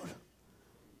figured out.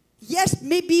 Yes,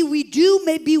 maybe we do,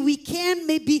 maybe we can,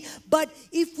 maybe, but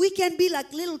if we can be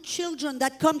like little children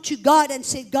that come to God and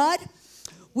say, God,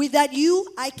 without you,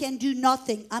 I can do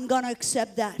nothing. I'm going to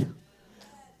accept that.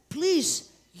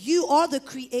 Please, you are the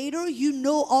creator. You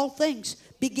know all things,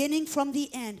 beginning from the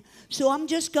end. So I'm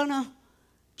just going to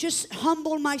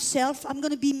humble myself. I'm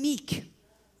going to be meek.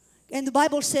 And the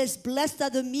Bible says, blessed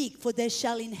are the meek, for they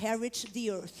shall inherit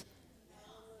the earth.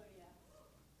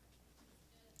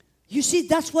 You see,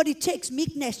 that's what it takes,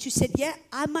 meekness. You said, yeah,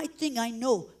 I might think I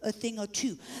know a thing or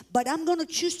two, but I'm going to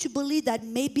choose to believe that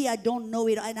maybe I don't know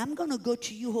it. And I'm going to go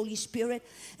to you, Holy Spirit,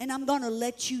 and I'm going to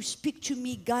let you speak to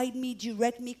me, guide me,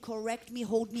 direct me, correct me,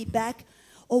 hold me back,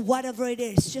 or whatever it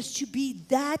is. Just to be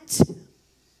that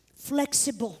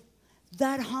flexible,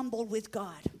 that humble with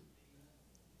God.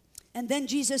 And then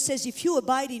Jesus says, if you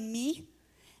abide in me,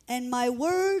 and my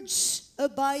words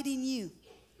abide in you.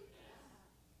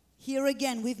 Here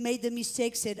again, we've made the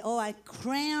mistake, said, oh, I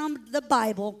crammed the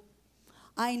Bible.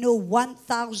 I know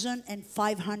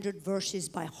 1,500 verses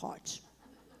by heart.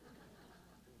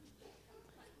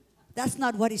 That's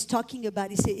not what he's talking about.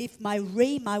 He said, if my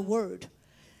word,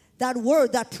 that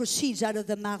word that proceeds out of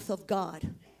the mouth of God,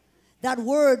 that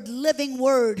word, living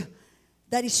word,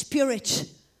 that is spirit,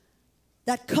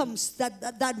 that comes,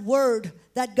 that word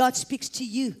that God speaks to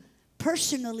you,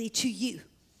 personally to you.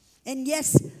 And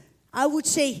yes, I would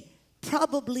say,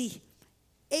 probably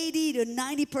 80 to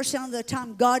 90% of the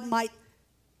time, God might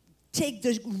take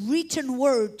the written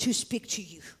word to speak to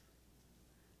you.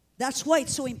 That's why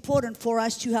it's so important for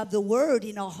us to have the word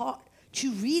in our heart,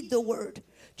 to read the word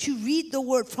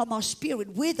from our spirit,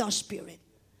 with our spirit,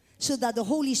 so that the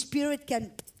Holy Spirit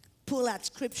can pull out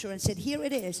scripture and say, here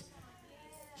it is.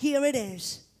 Here it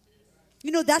is.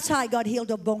 You know, that's how I got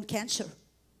healed of bone cancer.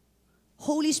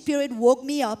 Holy Spirit woke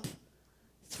me up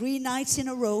 3 nights in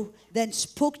a row, then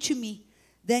spoke to me,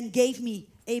 then gave me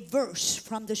a verse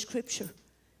from the scripture.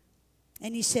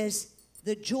 And he says,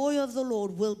 the joy of the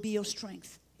Lord will be your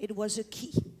strength. It was a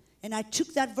key. And I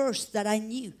took that verse that I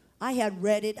knew. I had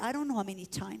read it, I don't know how many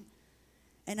times.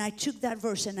 And I took that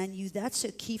verse and I knew that's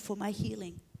a key for my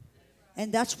healing.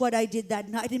 And that's what I did that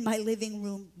night in my living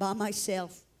room by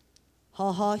myself.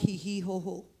 Ha ha, he he, ho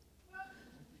ho.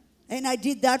 And I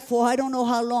did that for I don't know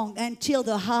how long, until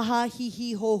the ha ha, he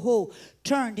he, ho ho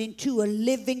turned into a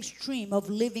living stream of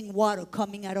living water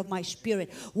coming out of my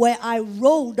spirit, where I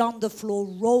rolled on the floor,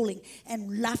 rolling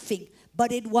and laughing.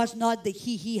 But it was not the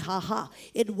he he, ha ha.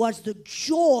 It was the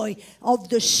joy of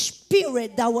the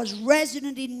Spirit that was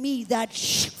resonant in me that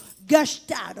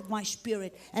gushed out of my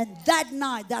spirit. And that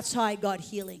night, that's how I got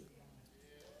healing.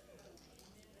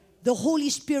 The Holy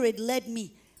Spirit led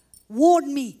me,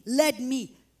 warned me, led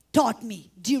me, taught me,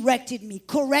 directed me,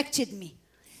 corrected me.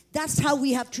 That's how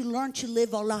we have to learn to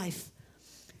live our life.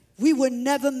 We were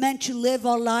never meant to live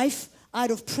our life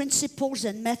out of principles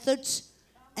and methods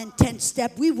and 10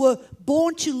 steps. We were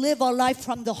born to live our life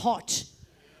from the heart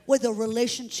with a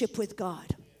relationship with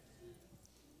God.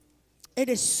 It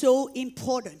is so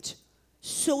important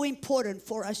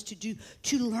for us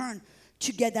to learn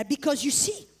to get that. Because you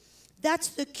see, that's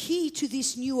the key to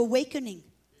this new awakening,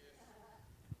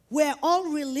 where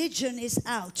all religion is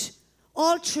out,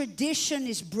 all tradition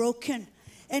is broken,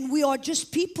 and we are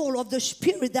just people of the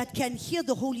Spirit that can hear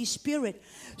the Holy Spirit.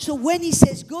 So when he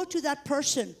says, go to that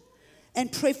person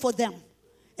and pray for them,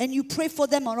 and you pray for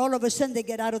them, and all of a sudden they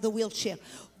get out of the wheelchair.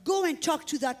 Go and talk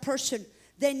to that person.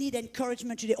 They need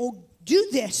encouragement today. Or do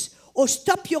this, or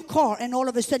stop your car, and all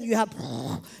of a sudden you have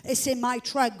a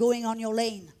semi-truck going on your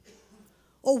lane.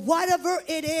 Or whatever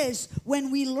it is,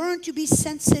 when we learn to be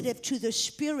sensitive to the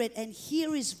Spirit and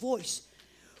hear His voice,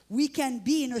 we can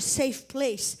be in a safe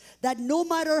place that no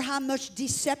matter how much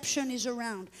deception is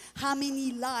around, how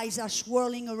many lies are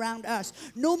swirling around us,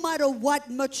 no matter what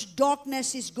much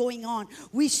darkness is going on,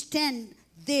 we stand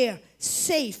there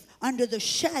safe under the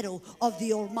shadow of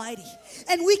the Almighty.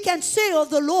 And we can say of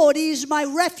the Lord, He is my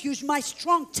refuge, my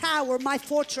strong tower, my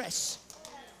fortress.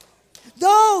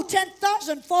 Though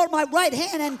 10,000 fall my right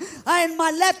hand and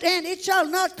my left hand, it shall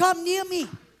not come near me.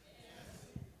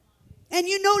 And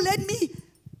you know, let me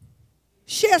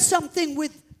share something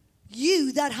with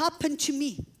you that happened to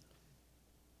me.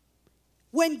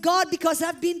 When God, because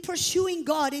I've been pursuing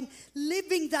God in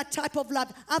living that type of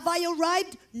life. Have I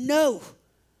arrived? No.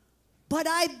 But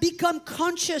I've become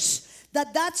conscious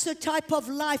that that's the type of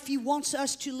life He wants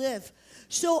us to live.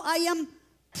 So I am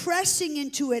pressing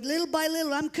into it little by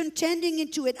little. I'm contending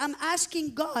into it. I'm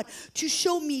asking God to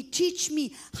show me, teach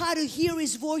me how to hear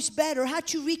His voice better, how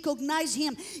to recognize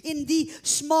Him in the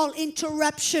small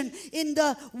interruption, in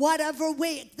the whatever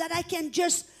way, that I can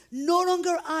just no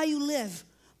longer I live,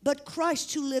 but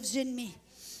Christ who lives in me.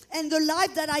 And the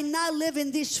life that I now live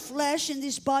in this flesh, in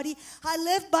this body, I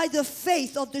live by the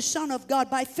faith of the Son of God,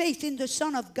 by faith in the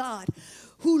Son of God,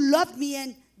 who loved me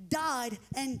and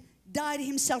died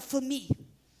himself for me.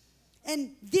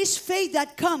 And this faith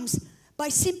that comes by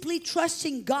simply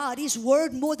trusting God, His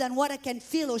word, more than what I can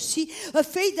feel or see, a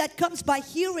faith that comes by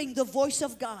hearing the voice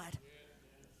of God.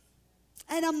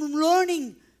 And I'm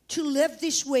learning to live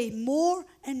this way more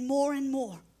and more and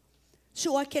more,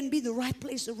 so I can be the right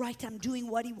place, the right time, doing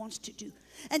what He wants to do.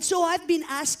 And so I've been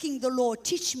asking the Lord,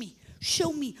 teach me,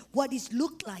 show me what it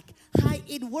looks like, how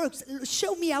it works.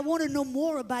 Show me, I want to know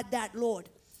more about that, Lord.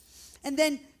 And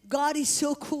then God is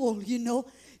so cool, you know.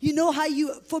 You know how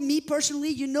for me personally,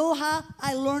 you know how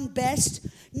I learn best?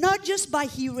 Not just by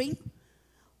hearing.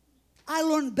 I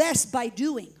learn best by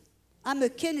doing. I'm a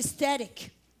kinesthetic.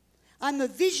 I'm a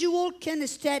visual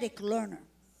kinesthetic learner.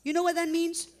 You know what that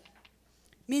means?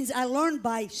 Means I learn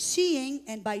by seeing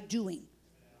and by doing.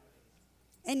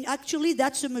 And actually,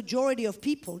 that's the majority of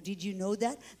people. Did you know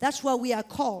that? That's why we are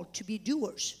called to be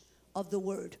doers of the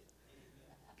word.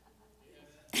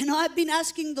 And I've been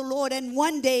asking the Lord, and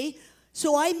one day,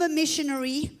 so I'm a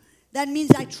missionary. That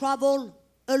means I travel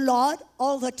a lot,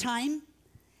 all the time.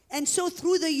 And so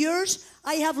through the years,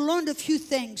 I have learned a few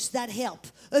things that help.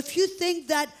 A few things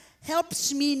that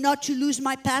helps me not to lose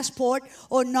my passport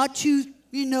or not to,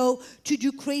 to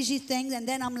do crazy things. And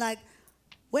then I'm like,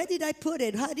 where did I put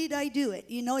it? How did I do it?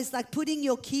 It's like putting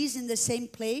your keys in the same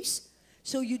place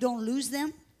so you don't lose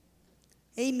them.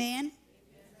 Amen.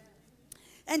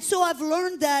 And so I've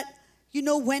learned that,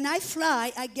 when I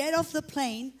fly, I get off the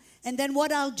plane, and then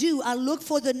what I'll do, I'll look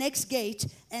for the next gate,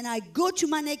 and I go to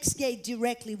my next gate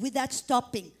directly without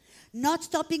stopping. Not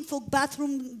stopping for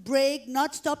bathroom break,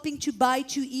 not stopping to buy,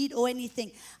 to eat, or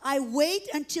anything. I wait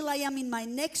until I am in my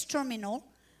next terminal,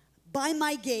 by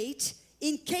my gate,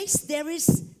 in case there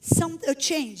is a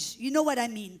change. You know what I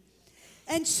mean?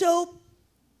 And so,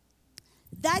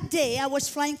 that day, I was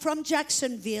flying from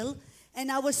Jacksonville,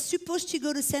 and I was supposed to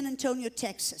go to San Antonio,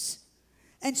 Texas.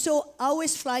 And so I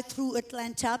always fly through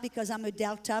Atlanta because I'm a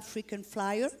Delta frequent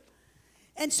flyer.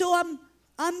 And so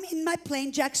I'm in my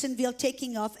plane, Jacksonville,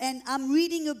 taking off, and I'm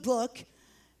reading a book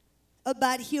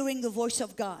about hearing the voice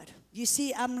of God. You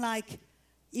see, I'm like,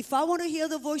 if I want to hear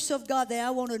the voice of God, then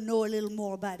I want to know a little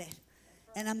more about it.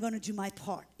 And I'm going to do my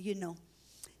part,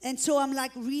 And so I'm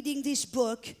like reading this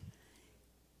book.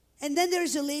 And then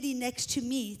there's a lady next to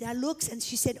me that looks, and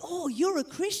she said, "Oh, you're a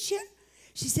Christian?"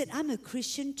 She said, "I'm a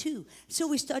Christian too." So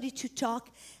we started to talk.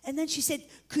 And then she said,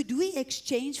 "Could we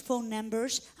exchange phone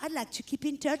numbers? I'd like to keep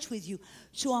in touch with you."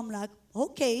 So I'm like,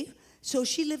 okay. So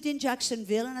she lived in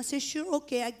Jacksonville. And I said, sure,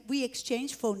 okay. We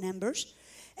exchange phone numbers.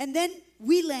 And then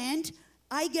we land.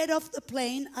 I get off the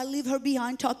plane. I leave her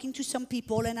behind talking to some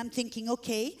people. And I'm thinking,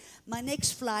 okay, my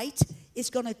next flight is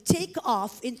going to take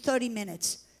off in 30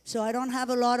 minutes. So I don't have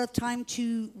a lot of time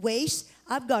to waste.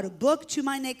 I've got to book to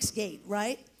my next gate,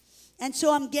 right? And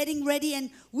so I'm getting ready, and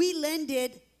we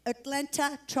landed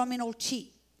Atlanta Terminal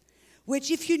T, which,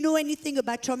 if you know anything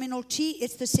about Terminal T,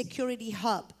 it's the security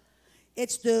hub.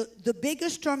 It's the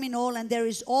biggest terminal, and there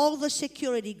is all the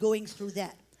security going through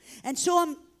that. And so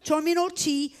I'm Terminal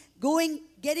T,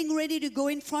 getting ready to go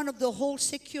in front of the whole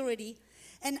security.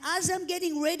 And as I'm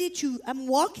getting ready I'm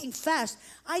walking fast,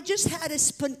 I just had a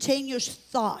spontaneous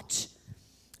thought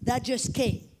that just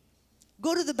came.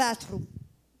 Go to the bathroom.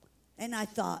 And I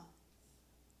thought,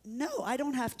 no, I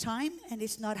don't have time, and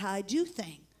it's not how I do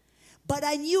things. But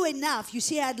I knew enough. You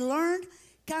see, I'd learned,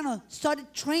 kind of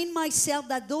started train myself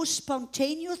that those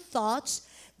spontaneous thoughts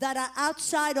that are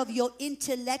outside of your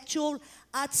intellectual,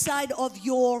 outside of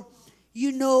your,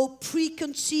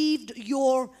 preconceived,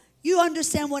 you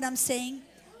understand what I'm saying?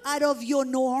 Out of your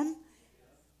norm.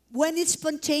 When it's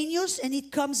spontaneous and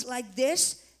it comes like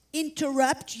this,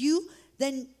 interrupt you,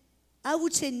 then I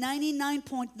would say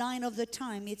 99.9 of the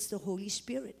time, it's the Holy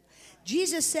Spirit.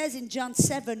 Jesus says in John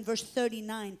 7, verse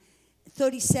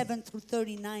 37 through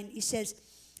 39,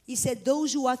 he said,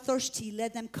 "Those who are thirsty,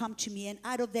 let them come to me, and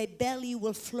out of their belly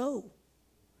will flow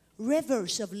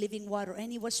rivers of living water."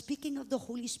 And he was speaking of the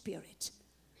Holy Spirit.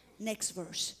 Next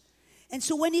verse. And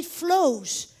so when it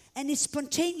flows and it's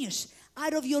spontaneous,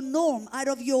 out of your norm, out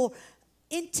of your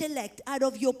intellect, out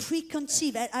of your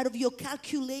preconceived, out of your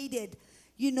calculated,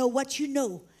 what you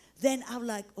know, then I'm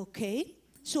like, okay.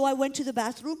 So I went to the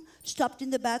bathroom, stopped in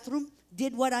the bathroom,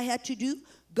 did what I had to do,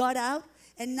 got out,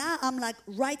 and now I'm like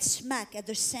right smack at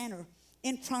the center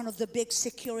in front of the big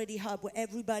security hub where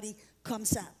everybody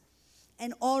comes out.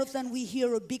 And all of a sudden we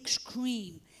hear a big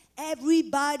scream.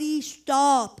 "Everybody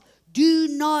stop. Do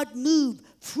not move.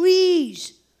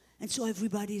 Freeze." And so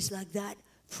everybody is like that,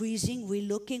 freezing. We're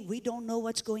looking. We don't know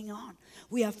what's going on.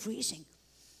 We are freezing.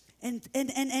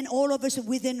 And all of us,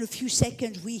 within a few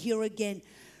seconds, we hear again,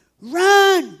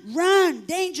 run, run,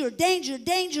 danger, danger,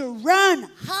 danger, run,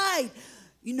 hide.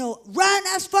 Run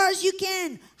as far as you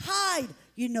can, hide,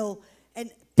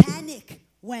 and panic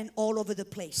went all over the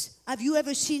place. Have you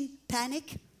ever seen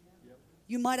panic? Yep.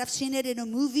 You might have seen it in a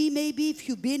movie, maybe. If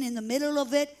you've been in the middle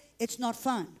of it, it's not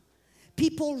fun.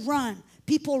 People run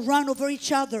over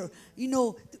each other.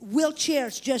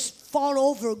 Wheelchairs just fall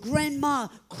over. Grandma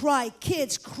cry,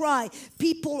 kids cry.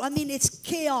 People, it's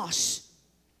chaos.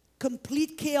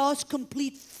 Complete chaos,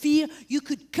 complete fear. You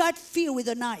could cut fear with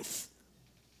a knife.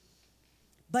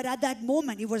 But at that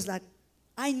moment, it was like,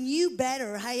 I knew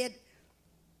better. I had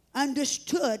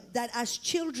understood that as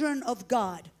children of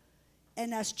God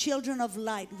and as children of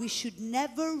light, we should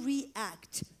never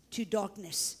react to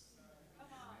darkness.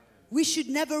 We should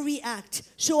never react.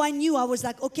 So I knew, I was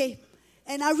like, okay.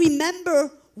 And I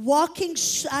remember walking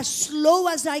as slow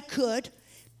as I could,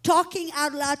 talking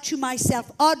out loud to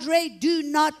myself, Audrey, do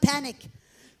not panic.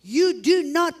 You do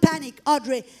not panic,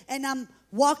 Audrey. And I'm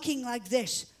walking like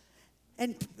this.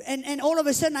 And all of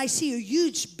a sudden I see a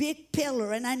huge big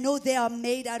pillar, and I know they are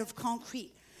made out of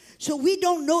concrete. So we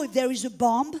don't know if there is a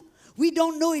bomb. We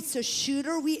don't know it's a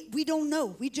shooter. We don't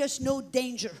know. We just know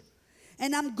danger.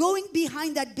 And I'm going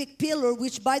behind that big pillar,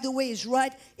 which, by the way, is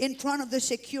right in front of the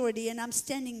security, and I'm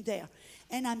standing there.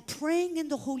 And I'm praying in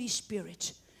the Holy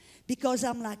Spirit because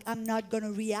I'm like, I'm not going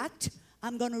to react.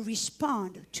 I'm going to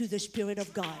respond to the Spirit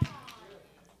of God.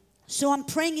 So I'm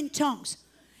praying in tongues.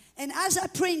 And as I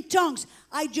pray in tongues,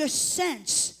 I just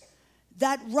sense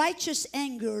that righteous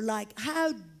anger, like,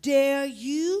 how dare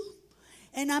you?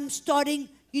 And I'm starting,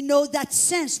 that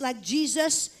sense, like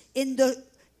Jesus in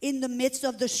the midst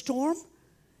of the storm.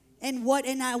 And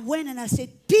I went and I said,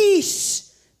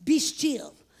 peace, be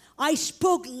still. I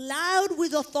spoke loud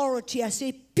with authority. I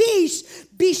said, peace,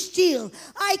 be still.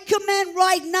 I command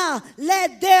right now,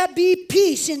 let there be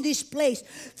peace in this place.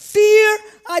 Fear,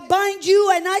 I bind you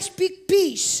and I speak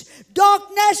peace.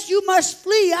 Darkness, you must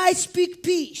flee. I speak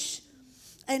peace.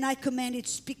 And I commanded,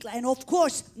 speak loud. And of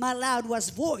course, my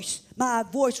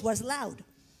voice was loud.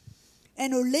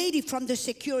 And a lady from the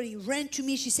security ran to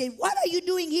me. She said, what are you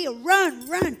doing here? Run,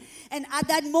 run. And at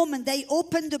that moment, they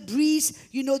opened the breeze,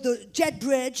 the jet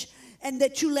bridge, and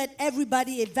to let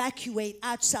everybody evacuate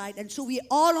outside. And so we're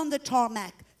all on the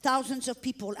tarmac, thousands of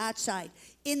people outside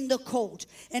in the cold.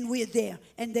 And we're there.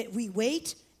 And we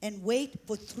wait and wait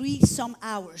for 3-some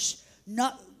hours,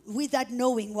 not without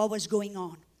knowing what was going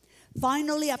on.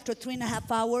 Finally, after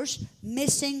 3.5 hours,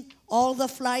 missing all the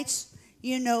flights,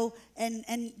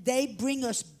 and they bring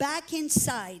us back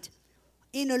inside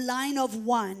in a line of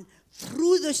one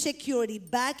through the security,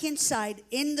 back inside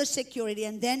in the security,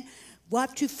 and then we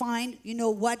have to find,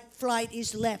 what flight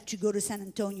is left to go to San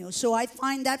Antonio. So I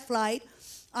find that flight.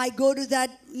 I go to that,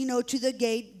 to the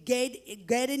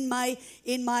get in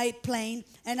my plane,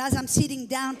 and as I'm sitting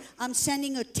down, I'm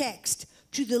sending a text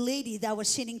to the lady that was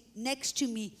sitting next to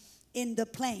me in the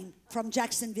plane from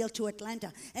Jacksonville to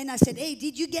Atlanta. And I said, hey,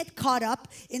 did you get caught up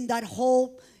in that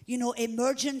whole,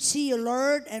 emergency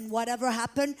alert and whatever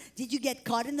happened? Did you get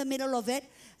caught in the middle of it?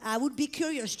 I would be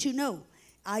curious to know.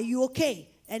 Are you okay?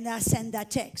 And I send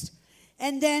that text.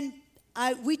 And then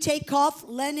we take off,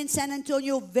 land in San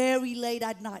Antonio very late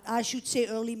at night. I should say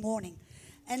early morning.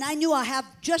 And I knew I have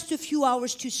just a few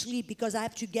hours to sleep because I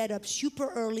have to get up super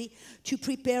early to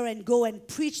prepare and go and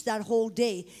preach that whole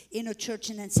day in a church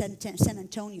in San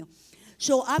Antonio.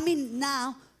 So I'm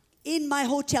now in my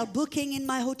hotel, booking in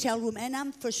my hotel room, and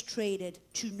I'm frustrated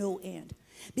to no end.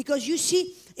 Because you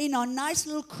see, in our nice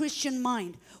little Christian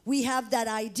mind, we have that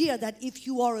idea that if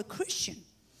you are a Christian,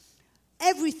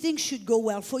 everything should go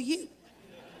well for you.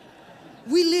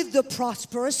 We live the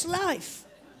prosperous life.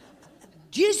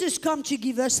 Jesus come to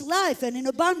give us life and in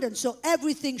abundance, so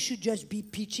everything should just be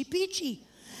peachy.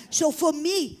 So for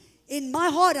me, in my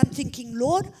heart, I'm thinking,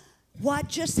 Lord, what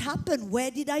just happened?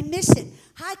 Where did I miss it?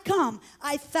 How come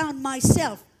I found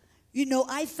myself, in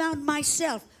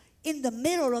the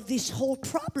middle of this whole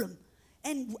problem?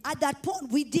 And at that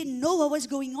point, we didn't know what was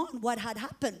going on, what had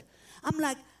happened. I'm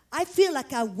like, I feel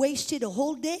like I wasted a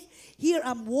whole day. Here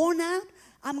I'm worn out.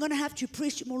 I'm going to have to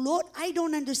preach more. Lord, I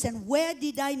don't understand. Where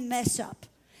did I mess up?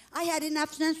 I had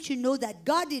enough sense to know that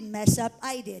God didn't mess up.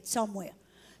 I did somewhere.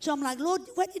 So I'm like, Lord,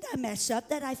 where did I mess up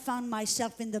that I found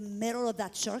myself in the middle of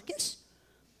that circus?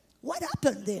 What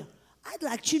happened there? I'd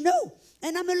like to know.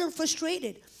 And I'm a little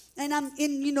frustrated. And I'm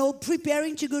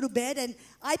preparing to go to bed. And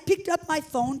I picked up my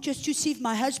phone just to see if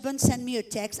my husband sent me a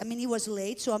text. He was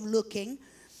late, so I'm looking.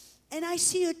 And I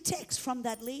see a text from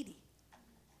that lady.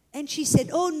 And she said,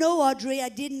 oh no, Audrey, I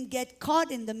didn't get caught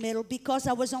in the middle because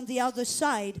I was on the other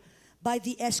side by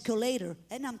the escalator.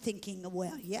 And I'm thinking,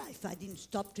 well, yeah, if I didn't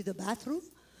stop to the bathroom,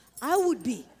 I would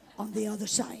be on the other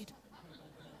side.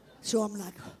 So I'm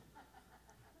like,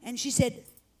 and she said,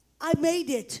 I made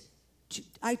it.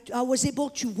 I was able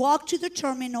to walk to the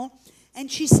terminal. And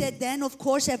she said then, of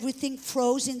course, everything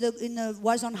froze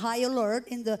was on high alert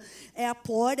in the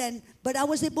airport. But I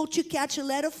was able to catch a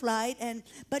later flight.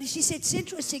 But she said, it's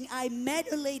interesting. I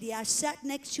met a lady. I sat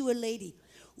next to a lady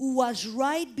who was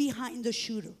right behind the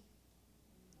shooter.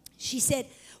 She said,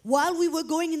 while we were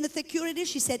going in the security,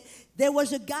 she said, there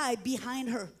was a guy behind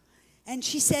her. And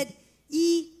she said,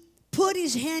 he put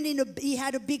his hand he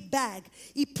had a big bag.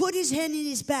 He put his hand in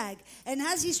his bag. And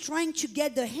as he's trying to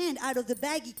get the hand out of the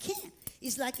bag, he can't.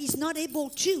 It's like he's not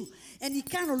able to. And he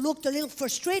kind of looked a little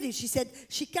frustrated. She said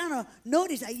she kind of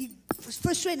noticed that he was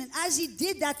frustrated. And as he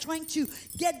did that, trying to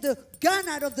get the gun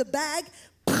out of the bag,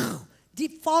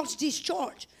 false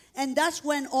discharge. And that's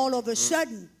when all of a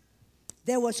sudden,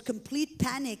 there was complete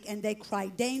panic and they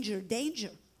cried, danger,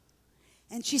 danger.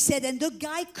 And she said, and the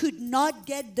guy could not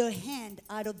get the hand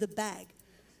out of the bag.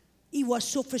 He was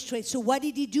so frustrated. So what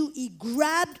did he do? He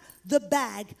grabbed the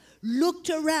bag, looked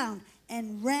around,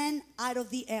 and ran out of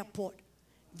the airport.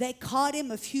 They caught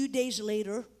him a few days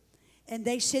later, and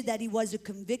they said that he was a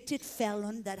convicted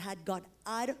felon that had got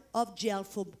out of jail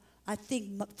for, I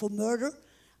think, for murder.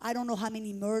 I don't know how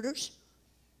many murders.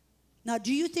 Now,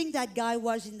 do you think that guy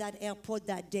was in that airport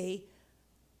that day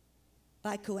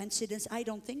by coincidence? I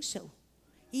don't think so.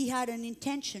 He had an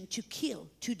intention to kill,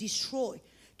 to destroy,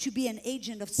 to be an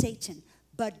agent of Satan,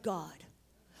 but God.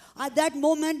 At that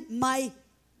moment, my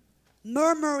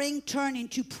murmuring turned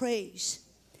into praise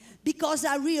because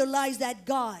I realized that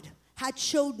God had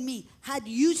showed me, had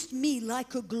used me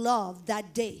like a glove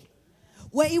that day.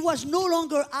 Where it was no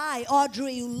longer I,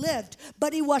 Audrey, who lived,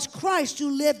 but it was Christ who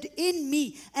lived in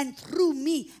me and through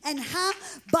me. And how?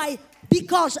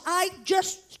 Because I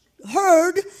just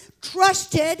heard,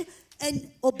 trusted,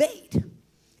 and obeyed.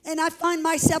 And I find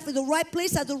myself in the right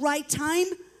place at the right time,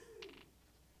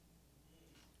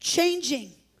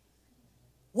 changing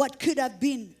what could have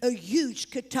been a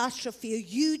huge catastrophe, a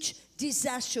huge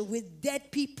disaster with dead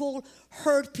people,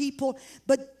 hurt people.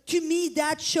 But to me,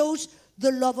 that shows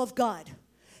the love of God.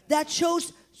 That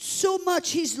shows so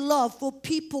much His love for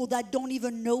people that don't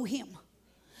even know Him.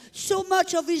 So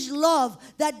much of His love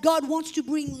that God wants to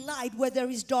bring light where there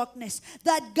is darkness.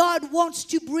 That God wants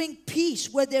to bring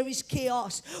peace where there is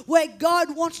chaos. Where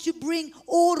God wants to bring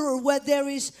order where there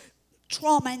is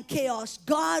trauma and chaos.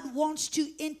 God wants to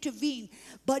intervene.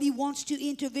 But He wants to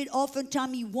intervene.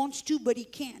 Oftentimes He wants to, but He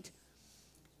can't.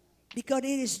 Because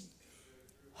it is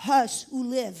us who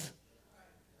live.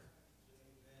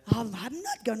 I'm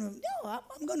not going to, no,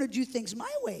 I'm going to do things my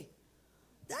way.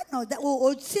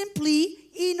 Or simply,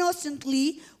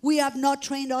 innocently, we have not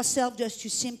trained ourselves just to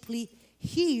simply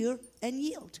hear and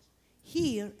yield.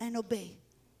 Hear and obey.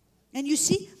 And you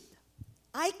see,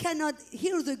 I cannot,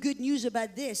 hear the good news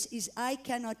about this is I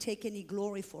cannot take any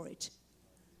glory for it.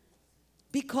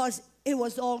 Because it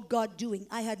was all God doing.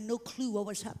 I had no clue what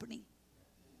was happening.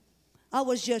 I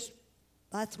was just,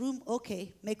 bathroom,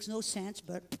 okay, makes no sense,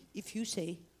 but if you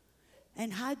say.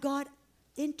 And how God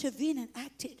intervened and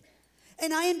acted.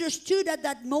 And I understood at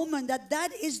that moment that that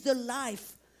is the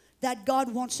life that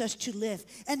God wants us to live.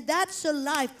 And that's a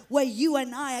life where you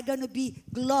and I are going to be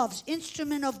gloves,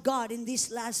 instrument of God in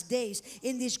these last days,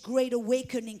 in this great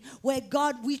awakening, where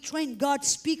God, we train, God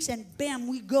speaks and bam,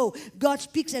 we go. God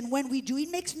speaks and when we do,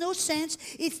 it makes no sense.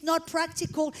 It's not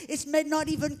practical. It's not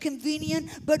even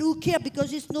convenient, but who cares?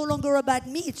 Because it's no longer about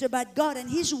me. It's about God and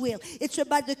His will. It's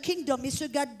about the kingdom. It's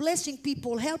about blessing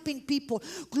people, helping people,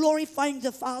 glorifying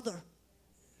the Father.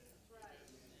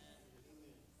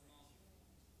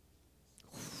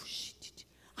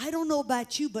 I don't know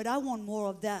about you, but I want more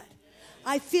of that.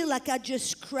 I feel like I just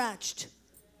scratched.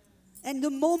 And the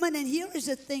moment, and here is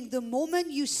the thing, the moment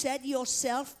you set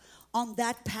yourself on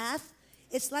that path,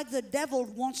 it's like the devil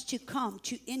wants to come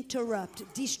to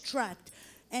interrupt, distract,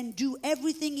 and do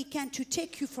everything he can to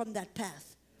take you from that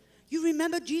path. You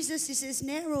remember Jesus says,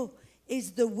 narrow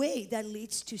is the way that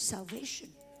leads to salvation.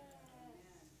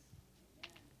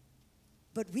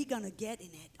 But we're going to get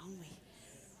in it, aren't we?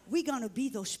 We're going to be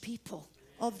those people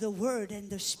of the Word and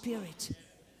the Spirit.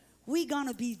 We're going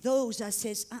to be those that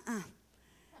says,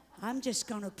 I'm just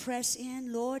going to press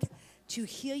in, Lord, to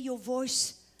hear your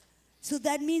voice. So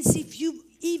that means if you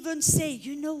even say,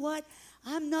 you know what,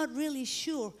 I'm not really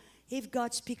sure if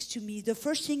God speaks to me, the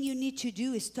first thing you need to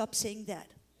do is stop saying that.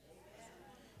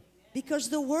 Because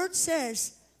the Word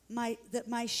says that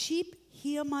my sheep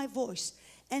hear my voice,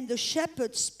 And the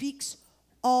shepherd speaks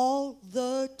all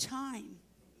the time.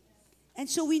 And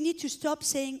so we need to stop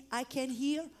saying, I can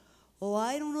hear. Oh,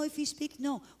 I don't know if he speaks.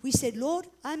 No. We said, Lord,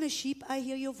 I'm a sheep. I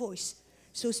hear your voice.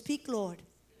 So speak, Lord.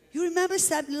 You remember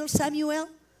little Samuel?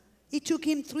 It took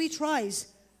him 3 tries.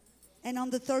 And on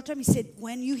the 3rd time, he said,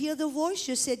 when you hear the voice,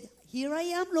 you said, here I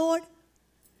am, Lord.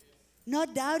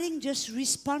 Not doubting, just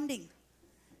responding.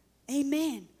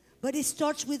 Amen. But it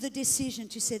starts with a decision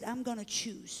to say, I'm going to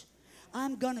choose.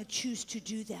 I'm going to choose to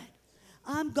do that.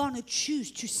 I'm going to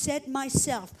choose to set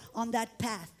myself on that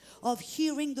path of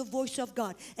hearing the voice of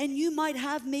God. And you might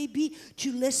have maybe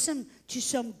to listen to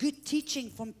some good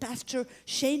teaching from Pastor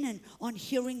Shannon on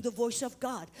hearing the voice of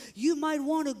God. You might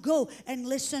want to go and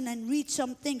listen and read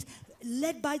some things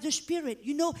led by the Spirit.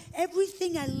 You know,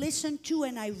 everything I listen to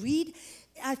and I read,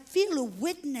 I feel a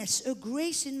witness, a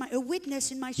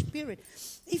witness in my spirit.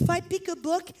 If I pick a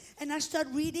book and I start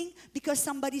reading because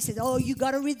somebody said, oh, you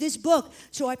got to read this book.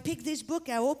 So I pick this book,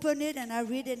 I open it and I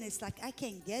read it and it's like, I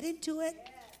can't get into it.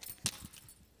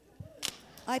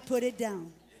 I put it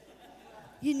down.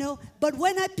 You know, but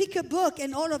when I pick a book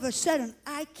and all of a sudden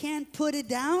I can't put it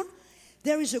down,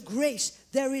 there is a grace.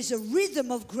 There is a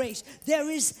rhythm of grace. There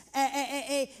is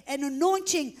an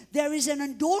anointing. There is an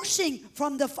endorsing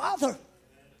from the Father.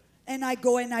 And I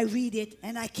go and I read it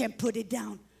and I can't put it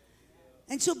down.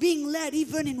 And so being led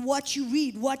even in what you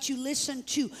read, what you listen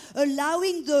to,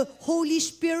 allowing the Holy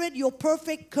Spirit, your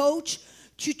perfect coach,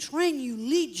 to train you,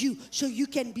 lead you, so you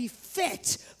can be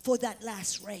fit for that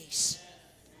last race.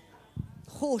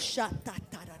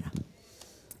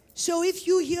 So if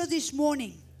you here this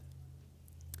morning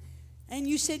and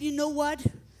you said, you know what?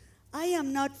 I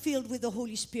am not filled with the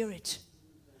Holy Spirit.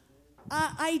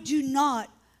 I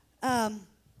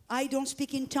don't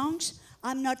speak in tongues.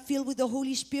 I'm not filled with the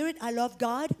Holy Spirit. I love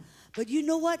God. But you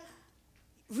know what?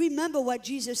 Remember what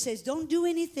Jesus says. Don't do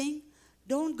anything.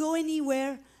 Don't go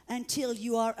anywhere until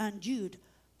you are endued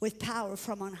with power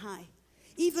from on high.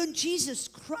 Even Jesus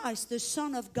Christ, the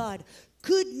Son of God,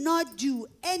 could not do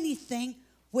anything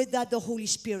without the Holy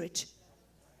Spirit.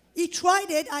 He tried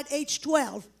it at age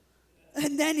 12.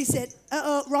 And then he said,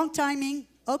 wrong timing.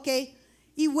 Okay.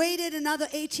 He waited another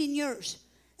 18 years.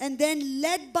 And then,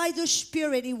 led by the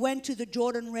Spirit, he went to the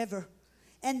Jordan River.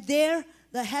 And there,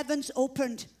 the heavens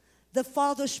opened. The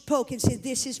Father spoke and said,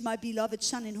 this is my beloved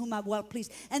Son in whom I'm well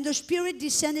pleased. And the Spirit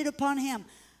descended upon him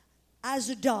as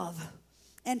a dove.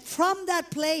 And from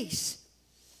that place,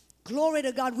 glory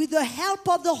to God, with the help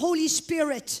of the Holy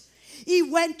Spirit, he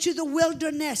went to the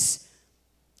wilderness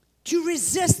to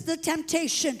resist the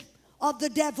temptation of the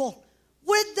devil.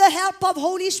 With the help of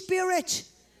Holy Spirit.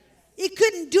 He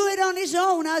couldn't do it on his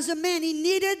own as a man. He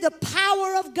needed the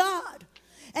power of God.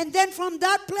 And then from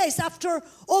that place, after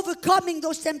overcoming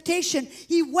those temptations,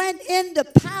 he went in the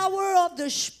power of the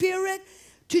Spirit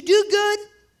to do good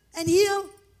and heal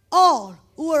all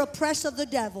who were oppressed of the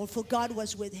devil, for God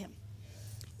was with him.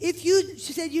 If you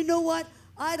said, you know what?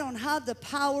 I don't have the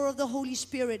power of the Holy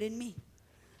Spirit in me.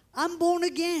 I'm born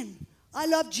again. I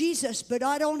love Jesus, but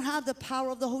I don't have the power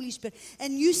of the Holy Spirit.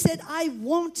 And you said, I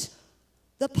want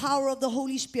the power of the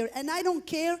Holy Spirit. And I don't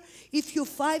care if you're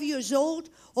 5 years old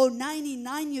or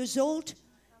 99 years old.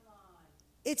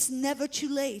 It's never too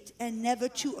late and never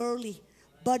too early.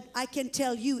 But I can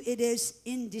tell you it is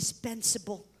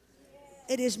indispensable.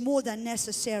 It is more than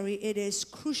necessary. It is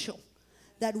crucial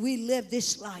that we live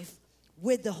this life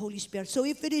with the Holy Spirit. So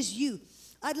if it is you,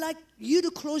 I'd like you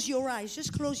to close your eyes.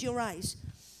 Just close your eyes.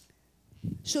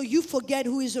 So you forget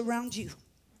who is around you.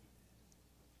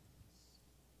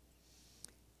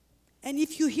 And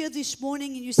if you're here this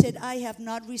morning and you said, I have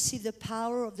not received the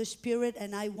power of the Spirit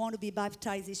and I want to be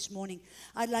baptized this morning,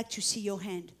 I'd like to see your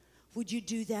hand. Would you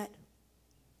do that?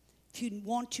 If you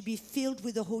want to be filled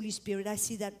with the Holy Spirit, I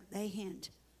see that hand.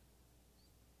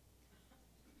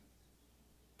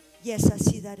 Yes, I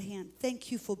see that hand.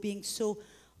 Thank you for being so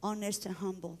honest and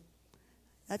humble.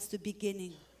 That's the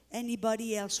beginning.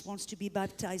 Anybody else wants to be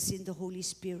baptized in the Holy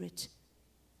Spirit?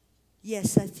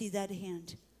 Yes, I see that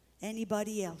hand.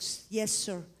 Anybody else? Yes,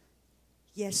 sir.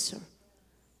 Yes, sir.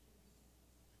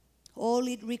 All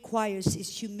it requires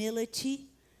is humility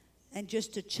and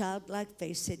just a childlike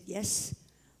faith. Said, yes.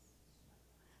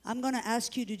 I'm going to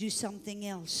ask you to do something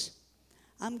else.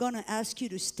 I'm going to ask you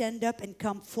to stand up and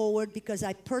come forward because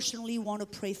I personally want to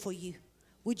pray for you.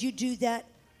 Would you do that?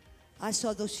 I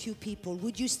saw those few people.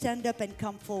 Would you stand up and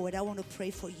come forward? I want to pray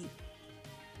for you.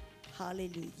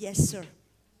 Hallelujah. Yes, sir.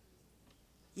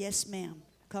 Yes, ma'am.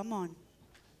 Come on.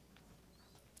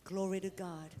 Glory to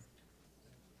God.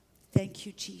 Thank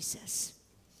you, Jesus.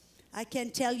 I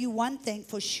can tell you one thing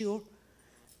for sure.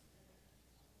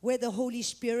 With the Holy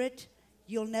Spirit,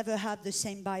 you'll never have the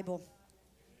same Bible.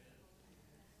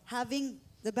 Having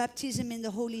the baptism in the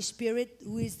Holy Spirit,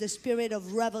 who is the spirit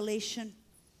of revelation.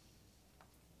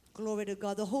 Glory to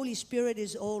God. The Holy Spirit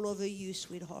is all over you,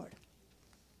 sweetheart.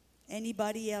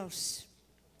 Anybody else?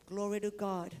 Glory to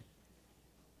God.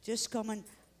 Just come on.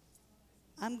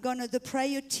 The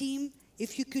prayer team,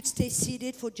 if you could stay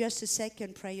seated for just a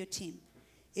second, prayer team.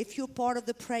 If you're part of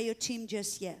the prayer team,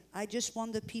 I just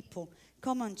want the people.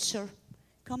 Come on, sir.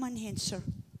 Come on in, sir.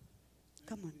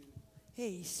 Come on.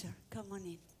 Hey, sir. Come on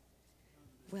in.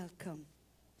 Welcome.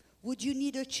 Would you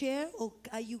need a chair or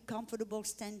are you comfortable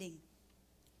standing?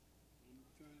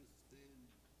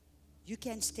 You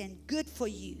can stand. Good for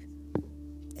you.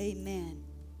 Amen.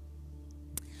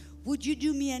 Would you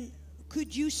do me an...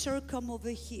 Could you, sir, come over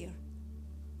here?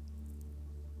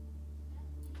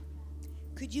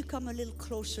 Could you come a little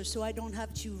closer so I don't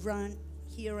have to run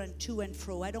here and to and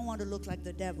fro? I don't want to look like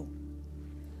the devil.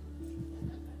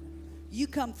 You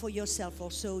come for yourself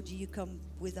also. Do you come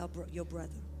with your brother?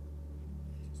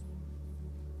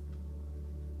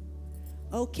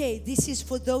 Okay, this is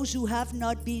for those who have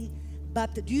not been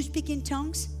baptized. Do you speak in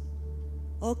tongues?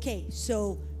 Okay,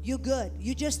 so you're good.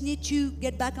 You just need to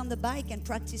get back on the bike and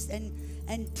practice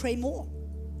and pray more.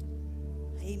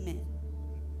 Amen.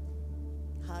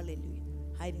 Hallelujah.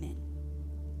 Amen.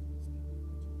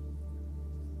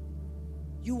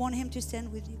 You want him to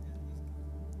stand with you?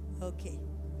 Okay.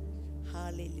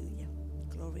 Hallelujah.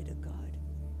 Glory to God.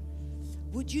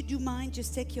 Would you do mind?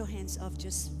 Just take your hands off.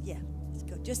 Let's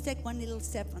go. Just take one little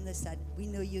step on the side. We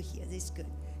know you're here. That's good.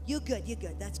 You're good. You're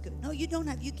good. That's good. No, you don't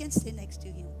have. You can stay next to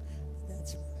him.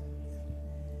 That's right.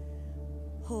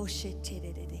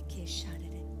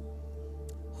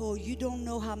 Oh, you don't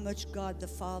know how much God the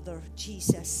Father,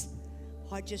 Jesus,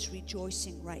 are just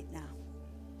rejoicing right now.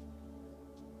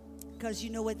 Because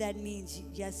you know what that means.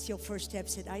 Yes, your first step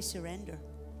said, I surrender.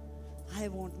 I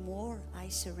want more. I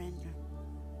surrender.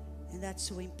 And that's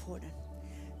so important.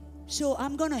 So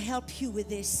I'm going to help you with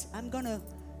this. I'm going to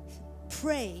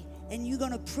pray. And you're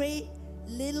going to pray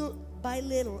little by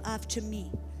little after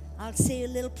me. I'll say a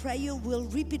little prayer. We'll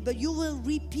repeat. But you will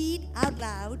repeat out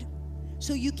loud.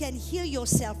 So you can hear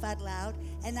yourself out loud.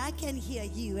 And I can hear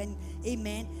you. And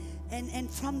amen. And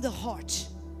from the heart.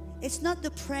 It's not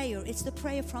the prayer. It's the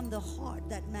prayer from the heart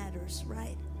that matters,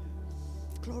 right?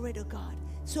 Glory to God.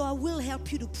 So I will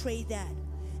help you to pray that.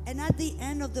 And at the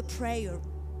end of the prayer,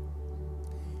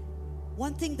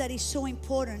 one thing that is so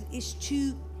important is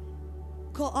to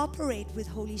cooperate with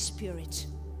Holy Spirit.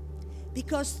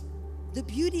 Because the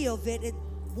beauty of it,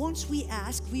 once we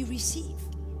ask, we receive.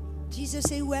 Jesus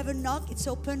said, whoever knocks, it's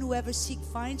open. Whoever seeks,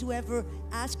 finds. Whoever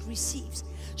asks, receives.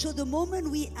 So the moment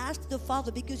we ask the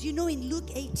Father, because you know in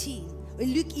Luke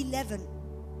 11,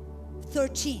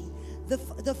 13,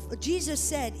 Jesus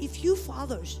said, if you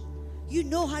fathers, you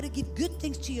know how to give good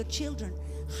things to your children,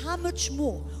 how much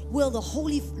more will the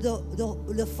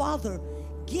Father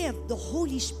give the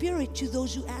Holy Spirit to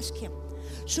those who ask him?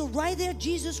 So right there,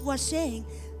 Jesus was saying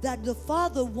that the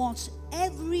Father wants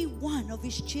every one of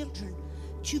his children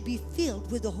to be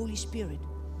filled with the Holy Spirit.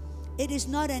 It is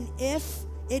not an if,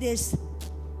 it is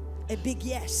a big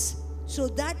yes. So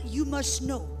that you must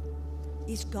know.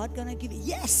 Is God gonna give it?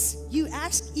 Yes, you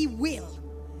ask, he will.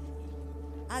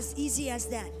 As easy as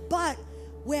that. But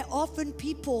where often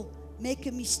people make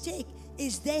a mistake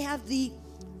is they have the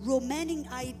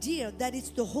romantic idea that it's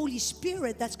the Holy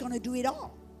Spirit that's gonna do it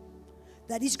all.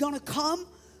 That he's gonna come,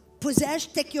 possess,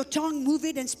 take your tongue, move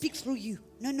it, and speak through you.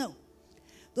 No.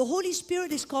 The Holy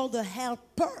Spirit is called the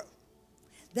helper.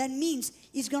 That means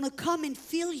he's gonna come and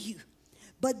fill you.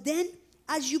 But then,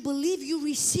 as you believe you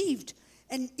received,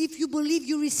 and if you believe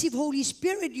you receive Holy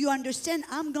Spirit, you understand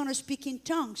I'm going to speak in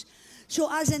tongues. So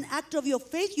as an act of your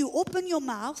faith, you open your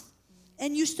mouth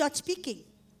and you start speaking.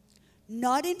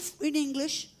 Not in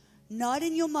English, not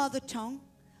in your mother tongue,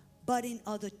 but in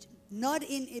other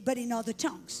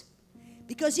tongues.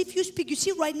 Because if you speak, you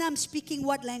see right now I'm speaking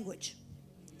what language?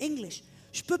 English.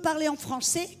 Je peux parler en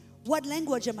français. What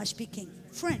language am I speaking?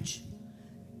 French.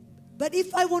 But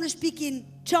if I want to speak in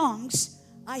tongues,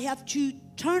 I have to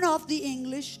turn off the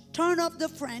English, turn off the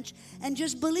French, and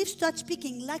just believe, start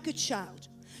speaking like a child.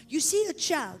 You see a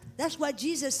child, that's why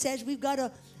Jesus says we've got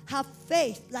to have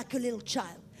faith like a little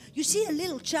child. You see a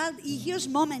little child, he hears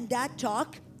mom and dad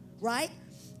talk, right?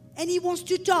 And he wants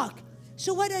to talk.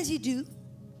 So what does he do?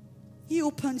 He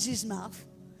opens his mouth.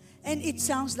 And it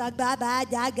sounds like ba ba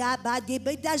da ga ba de,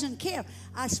 but he doesn't care.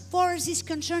 As far as he's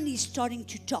concerned, he's starting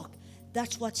to talk.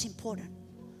 That's what's important.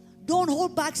 Don't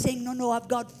hold back saying, no, I've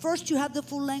got, first you have the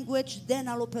full language, then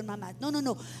I'll open my mouth.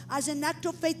 No. As an act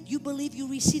of faith, you believe you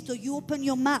receive, so you open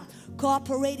your mouth,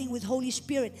 cooperating with Holy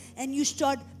Spirit, and you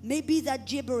start maybe that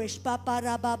gibberish.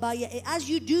 As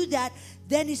you do that,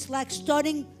 then it's like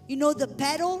starting, the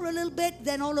pedal a little bit,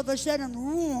 then all of a sudden,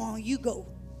 you go.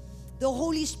 The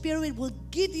Holy Spirit will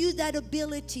give you that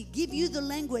ability, give you the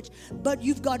language, but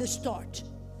you've got to start.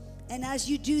 And as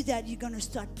you do that, you're going to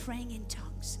start praying in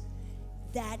tongues.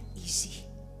 That easy.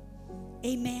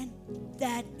 Amen.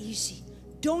 That easy.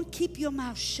 Don't keep your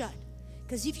mouth shut.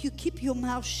 Because if you keep your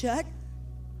mouth shut,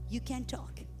 you can't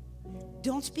talk.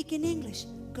 Don't speak in English,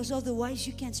 because otherwise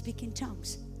you can't speak in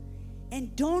tongues.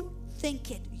 And don't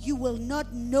think it. You will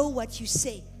not know what you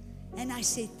say. And I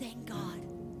say, thank God.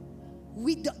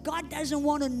 God doesn't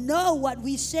want to know what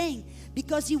we're saying,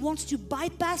 because He wants to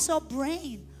bypass our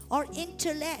brain, our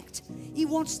intellect. He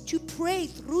wants to pray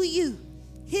through you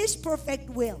His perfect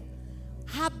will.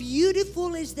 How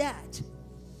beautiful is that?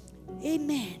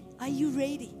 Amen. Are you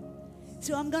ready?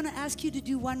 So I'm going to ask you to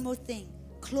do one more thing.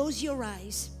 Close your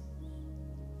eyes.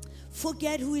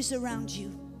 Forget who is around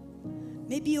you.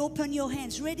 Maybe open your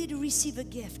hands, ready to receive a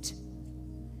gift.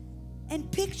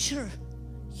 And picture,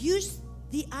 use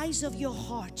the eyes of your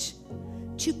heart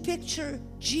to picture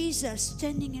Jesus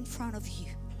standing in front of you.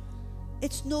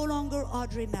 It's no longer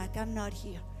Audrey Mack, I'm not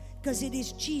here. Because it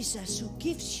is Jesus who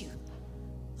gives you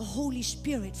the Holy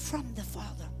Spirit from the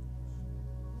Father.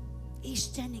 He's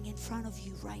standing in front of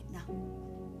you right now.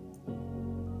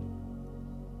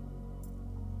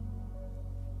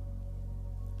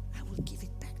 I will give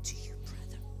it back to you,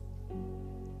 brother.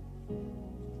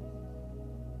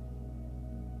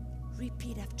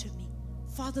 Repeat after me.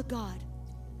 Father God,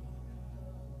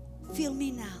 fill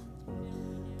me now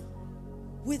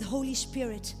with Holy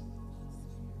Spirit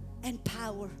and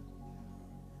power.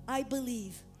 I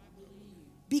believe,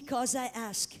 because I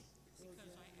ask,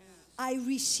 I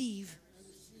receive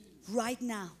right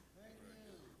now.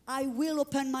 I will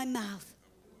open my mouth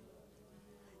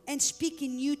and speak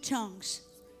in new tongues,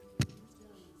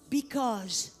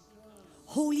 because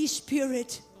Holy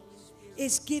Spirit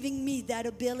is giving me that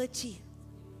ability.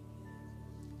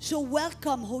 So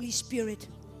welcome, Holy Spirit.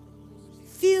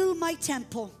 Fill my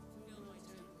temple.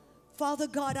 Father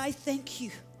God, I thank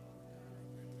you.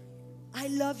 I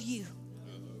love you.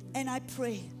 And I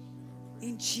pray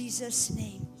in Jesus'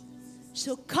 name.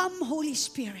 So come, Holy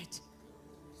Spirit.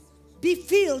 Be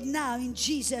filled now in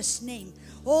Jesus' name.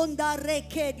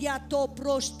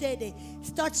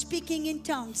 Start speaking in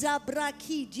tongues. That's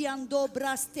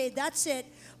it. That's it.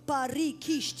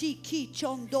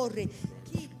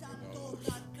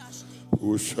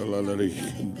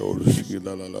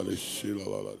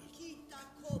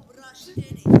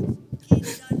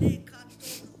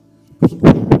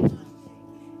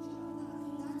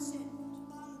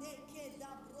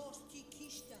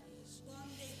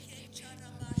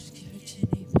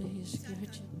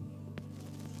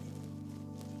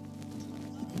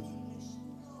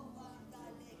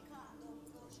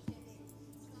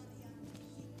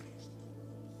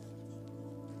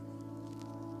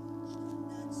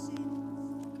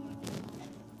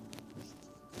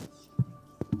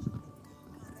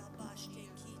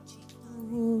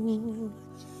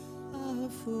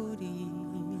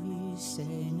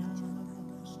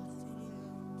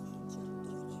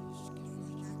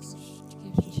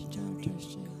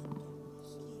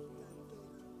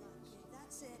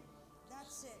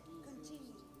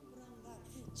 Continue.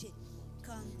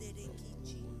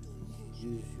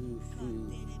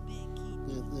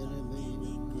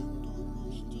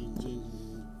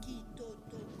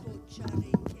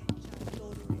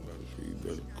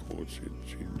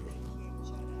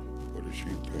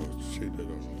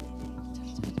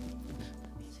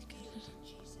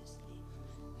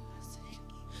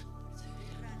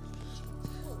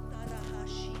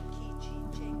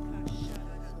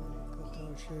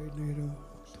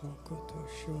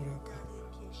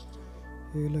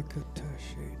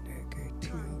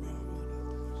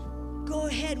 Go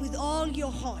ahead with all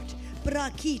your heart.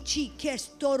 Brakichi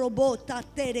kestorobota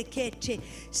terekeche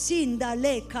sinda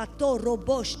le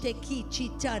katoroboste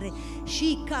kichitare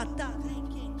shikata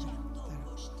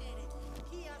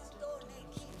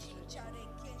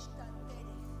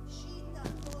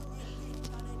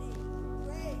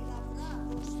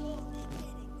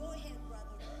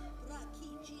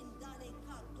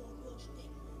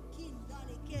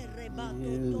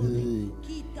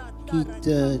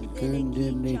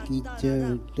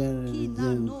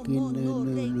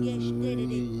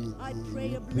I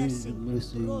pray a blessing.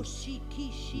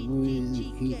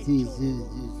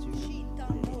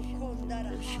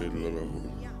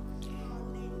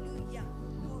 Hallelujah.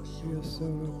 Pray,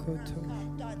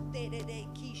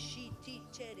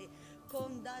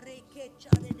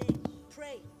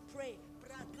 pray.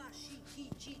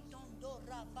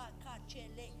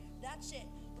 That's it.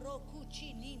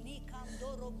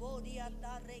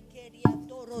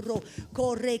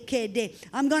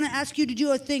 I'm going to ask you to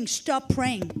do a thing. Stop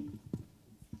praying.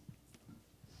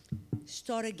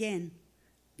 Start again.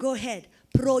 Go ahead.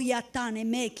 Proyatane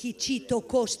me kichito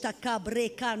costa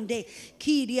cabre cande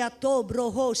kiriato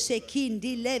brohose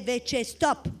kindi leveche.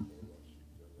 Stop.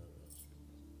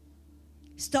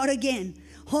 Start again.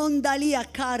 Hondalia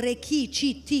kare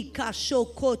kichiti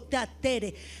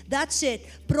kashokotatere. That's it.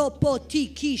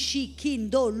 Propoti kishi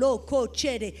kindo loko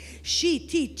chere.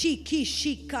 Shiti chiki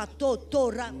shikato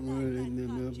tora.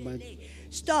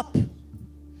 Stop.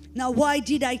 Now, why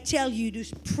did I tell you to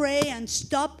pray and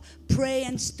stop? Pray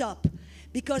and stop.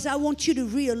 Because I want you to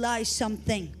realize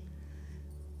something.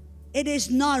 It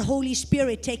is not Holy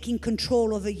Spirit taking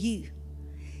control over you.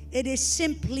 It is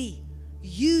simply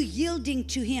you yielding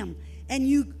to Him, and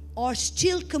you are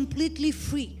still completely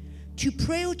free to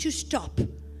pray or to stop.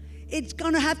 It's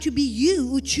going to have to be you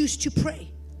who choose to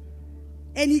pray.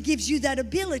 And He gives you that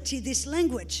ability, this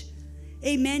language.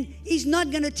 Amen. He's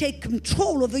not going to take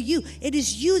control over you. It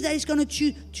is you that is going to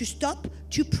choose to stop,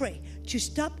 to pray, to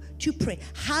stop, to pray.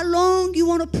 How long you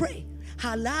want to pray,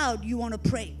 how loud you want to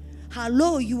pray, how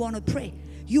low you want to pray.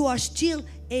 You are still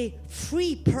a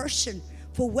free person.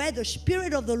 For where the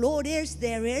Spirit of the Lord is,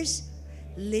 there is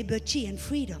liberty and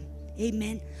freedom.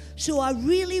 Amen. So I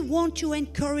really want to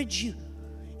encourage you,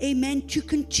 amen, to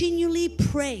continually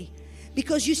pray.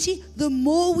 Because you see, the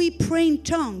more we pray in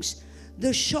tongues,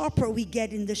 the sharper we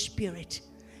get in the Spirit.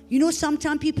 You know,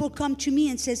 sometimes people come to me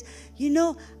and says,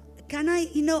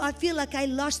 I feel like I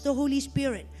lost the Holy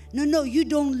Spirit. No, you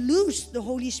don't lose the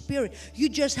Holy Spirit. You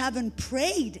just haven't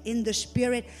prayed in the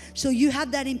Spirit. So you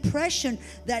have that impression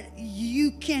that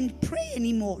you can't pray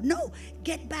anymore. No,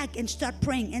 get back and start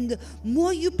praying. And the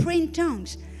more you pray in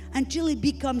tongues until it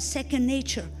becomes second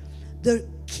nature, the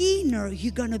keener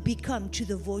you're going to become to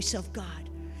the voice of God.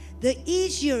 The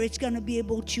easier it's going to be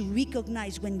able to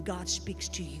recognize when God speaks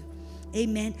to you.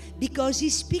 Amen. Because He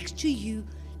speaks to you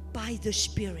by the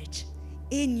Spirit,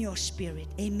 in your spirit.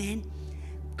 Amen.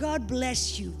 God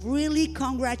bless you. Really,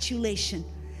 congratulations.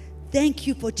 Thank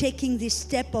you for taking this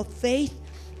step of faith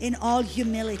in all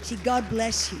humility. God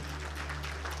bless you.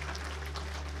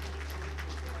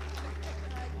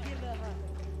 Give her a hug.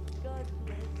 God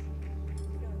bless you.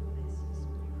 God bless you.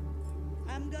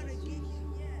 I'm going to give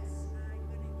you, yes, I'm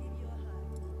going to give you a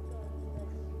hug. God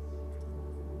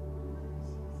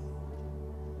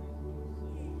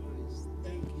bless you.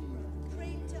 Thank you.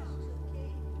 Pray tongues,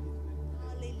 okay?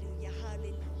 Hallelujah,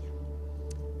 hallelujah.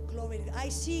 Glory to God. I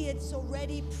see it's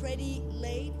already pretty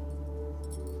late.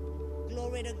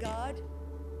 Glory to God.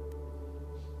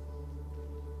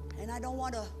 And I don't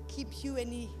want to keep you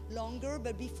any longer,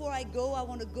 but before I go, I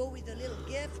want to go with a little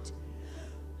gift.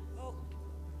 Oh.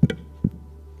 No,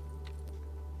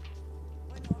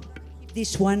 I'm going to keep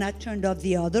this one. I turned off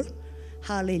the other.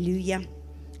 Hallelujah.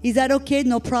 Is that okay?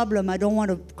 No problem. I don't want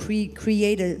to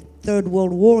create a third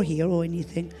world war here or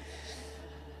anything.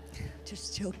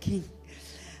 Just joking.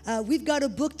 We've got a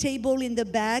book table in the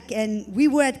back, and we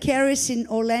were at Charis in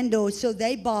Orlando, so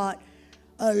they bought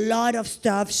a lot of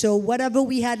stuff. So whatever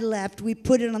we had left, we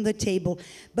put it on the table.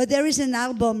 But there is an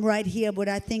album right here, but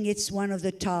I think it's one of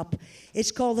the top.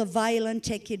 It's called The Violent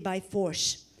Take It by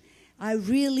Force. I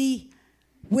really,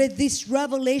 with this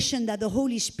revelation that the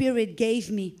Holy Spirit gave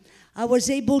me, I was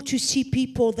able to see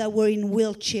people that were in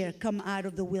wheelchair come out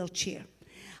of the wheelchair.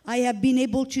 I have been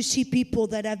able to see people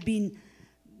that have been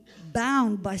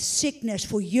bound by sickness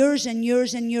for years and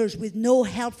years and years with no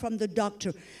help from the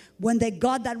doctor. When they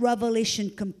got that revelation,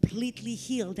 completely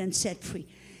healed and set free.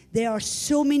 There are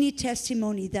so many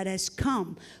testimonies that has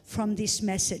come from this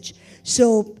message.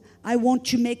 So I want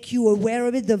to make you aware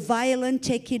of it. The violent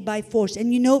take it by force.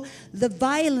 And you know,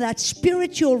 that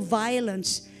spiritual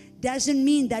violence doesn't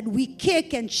mean that we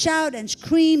kick and shout and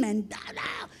scream and da,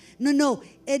 da. No.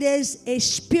 It is a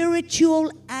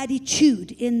spiritual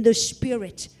attitude in the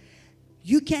spirit.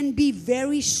 You can be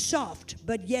very soft,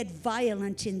 but yet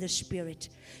violent in the spirit.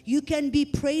 You can be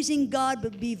praising God,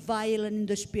 but be violent in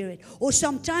the spirit. Or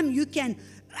sometimes you can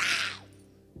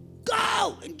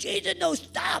go, and Jesus, no,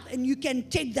 stop. And you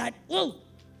can take that,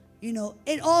 you know,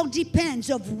 it all depends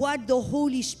of what the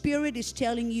Holy Spirit is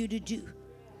telling you to do.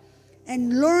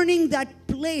 And learning that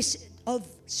place of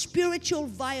spiritual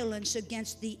violence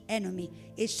against the enemy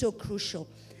is so crucial.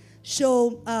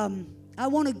 So I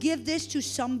want to give this to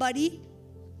somebody.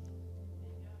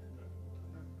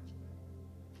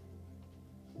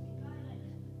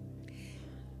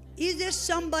 Is there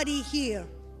somebody here?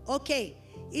 Okay.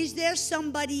 Is there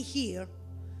somebody here?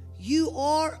 You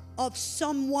are of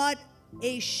somewhat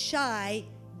a shy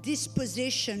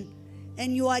disposition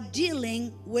and you are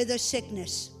dealing with a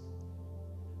sickness.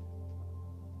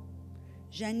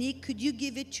 Janique, could you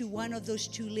give it to one of those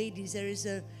two ladies? There is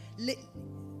a...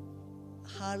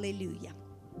 Hallelujah.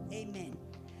 Amen.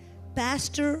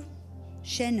 Pastor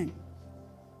Shannon.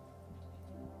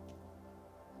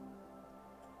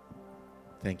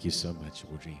 Thank you so much,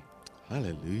 Audrey.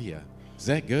 Hallelujah. Is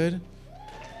that good?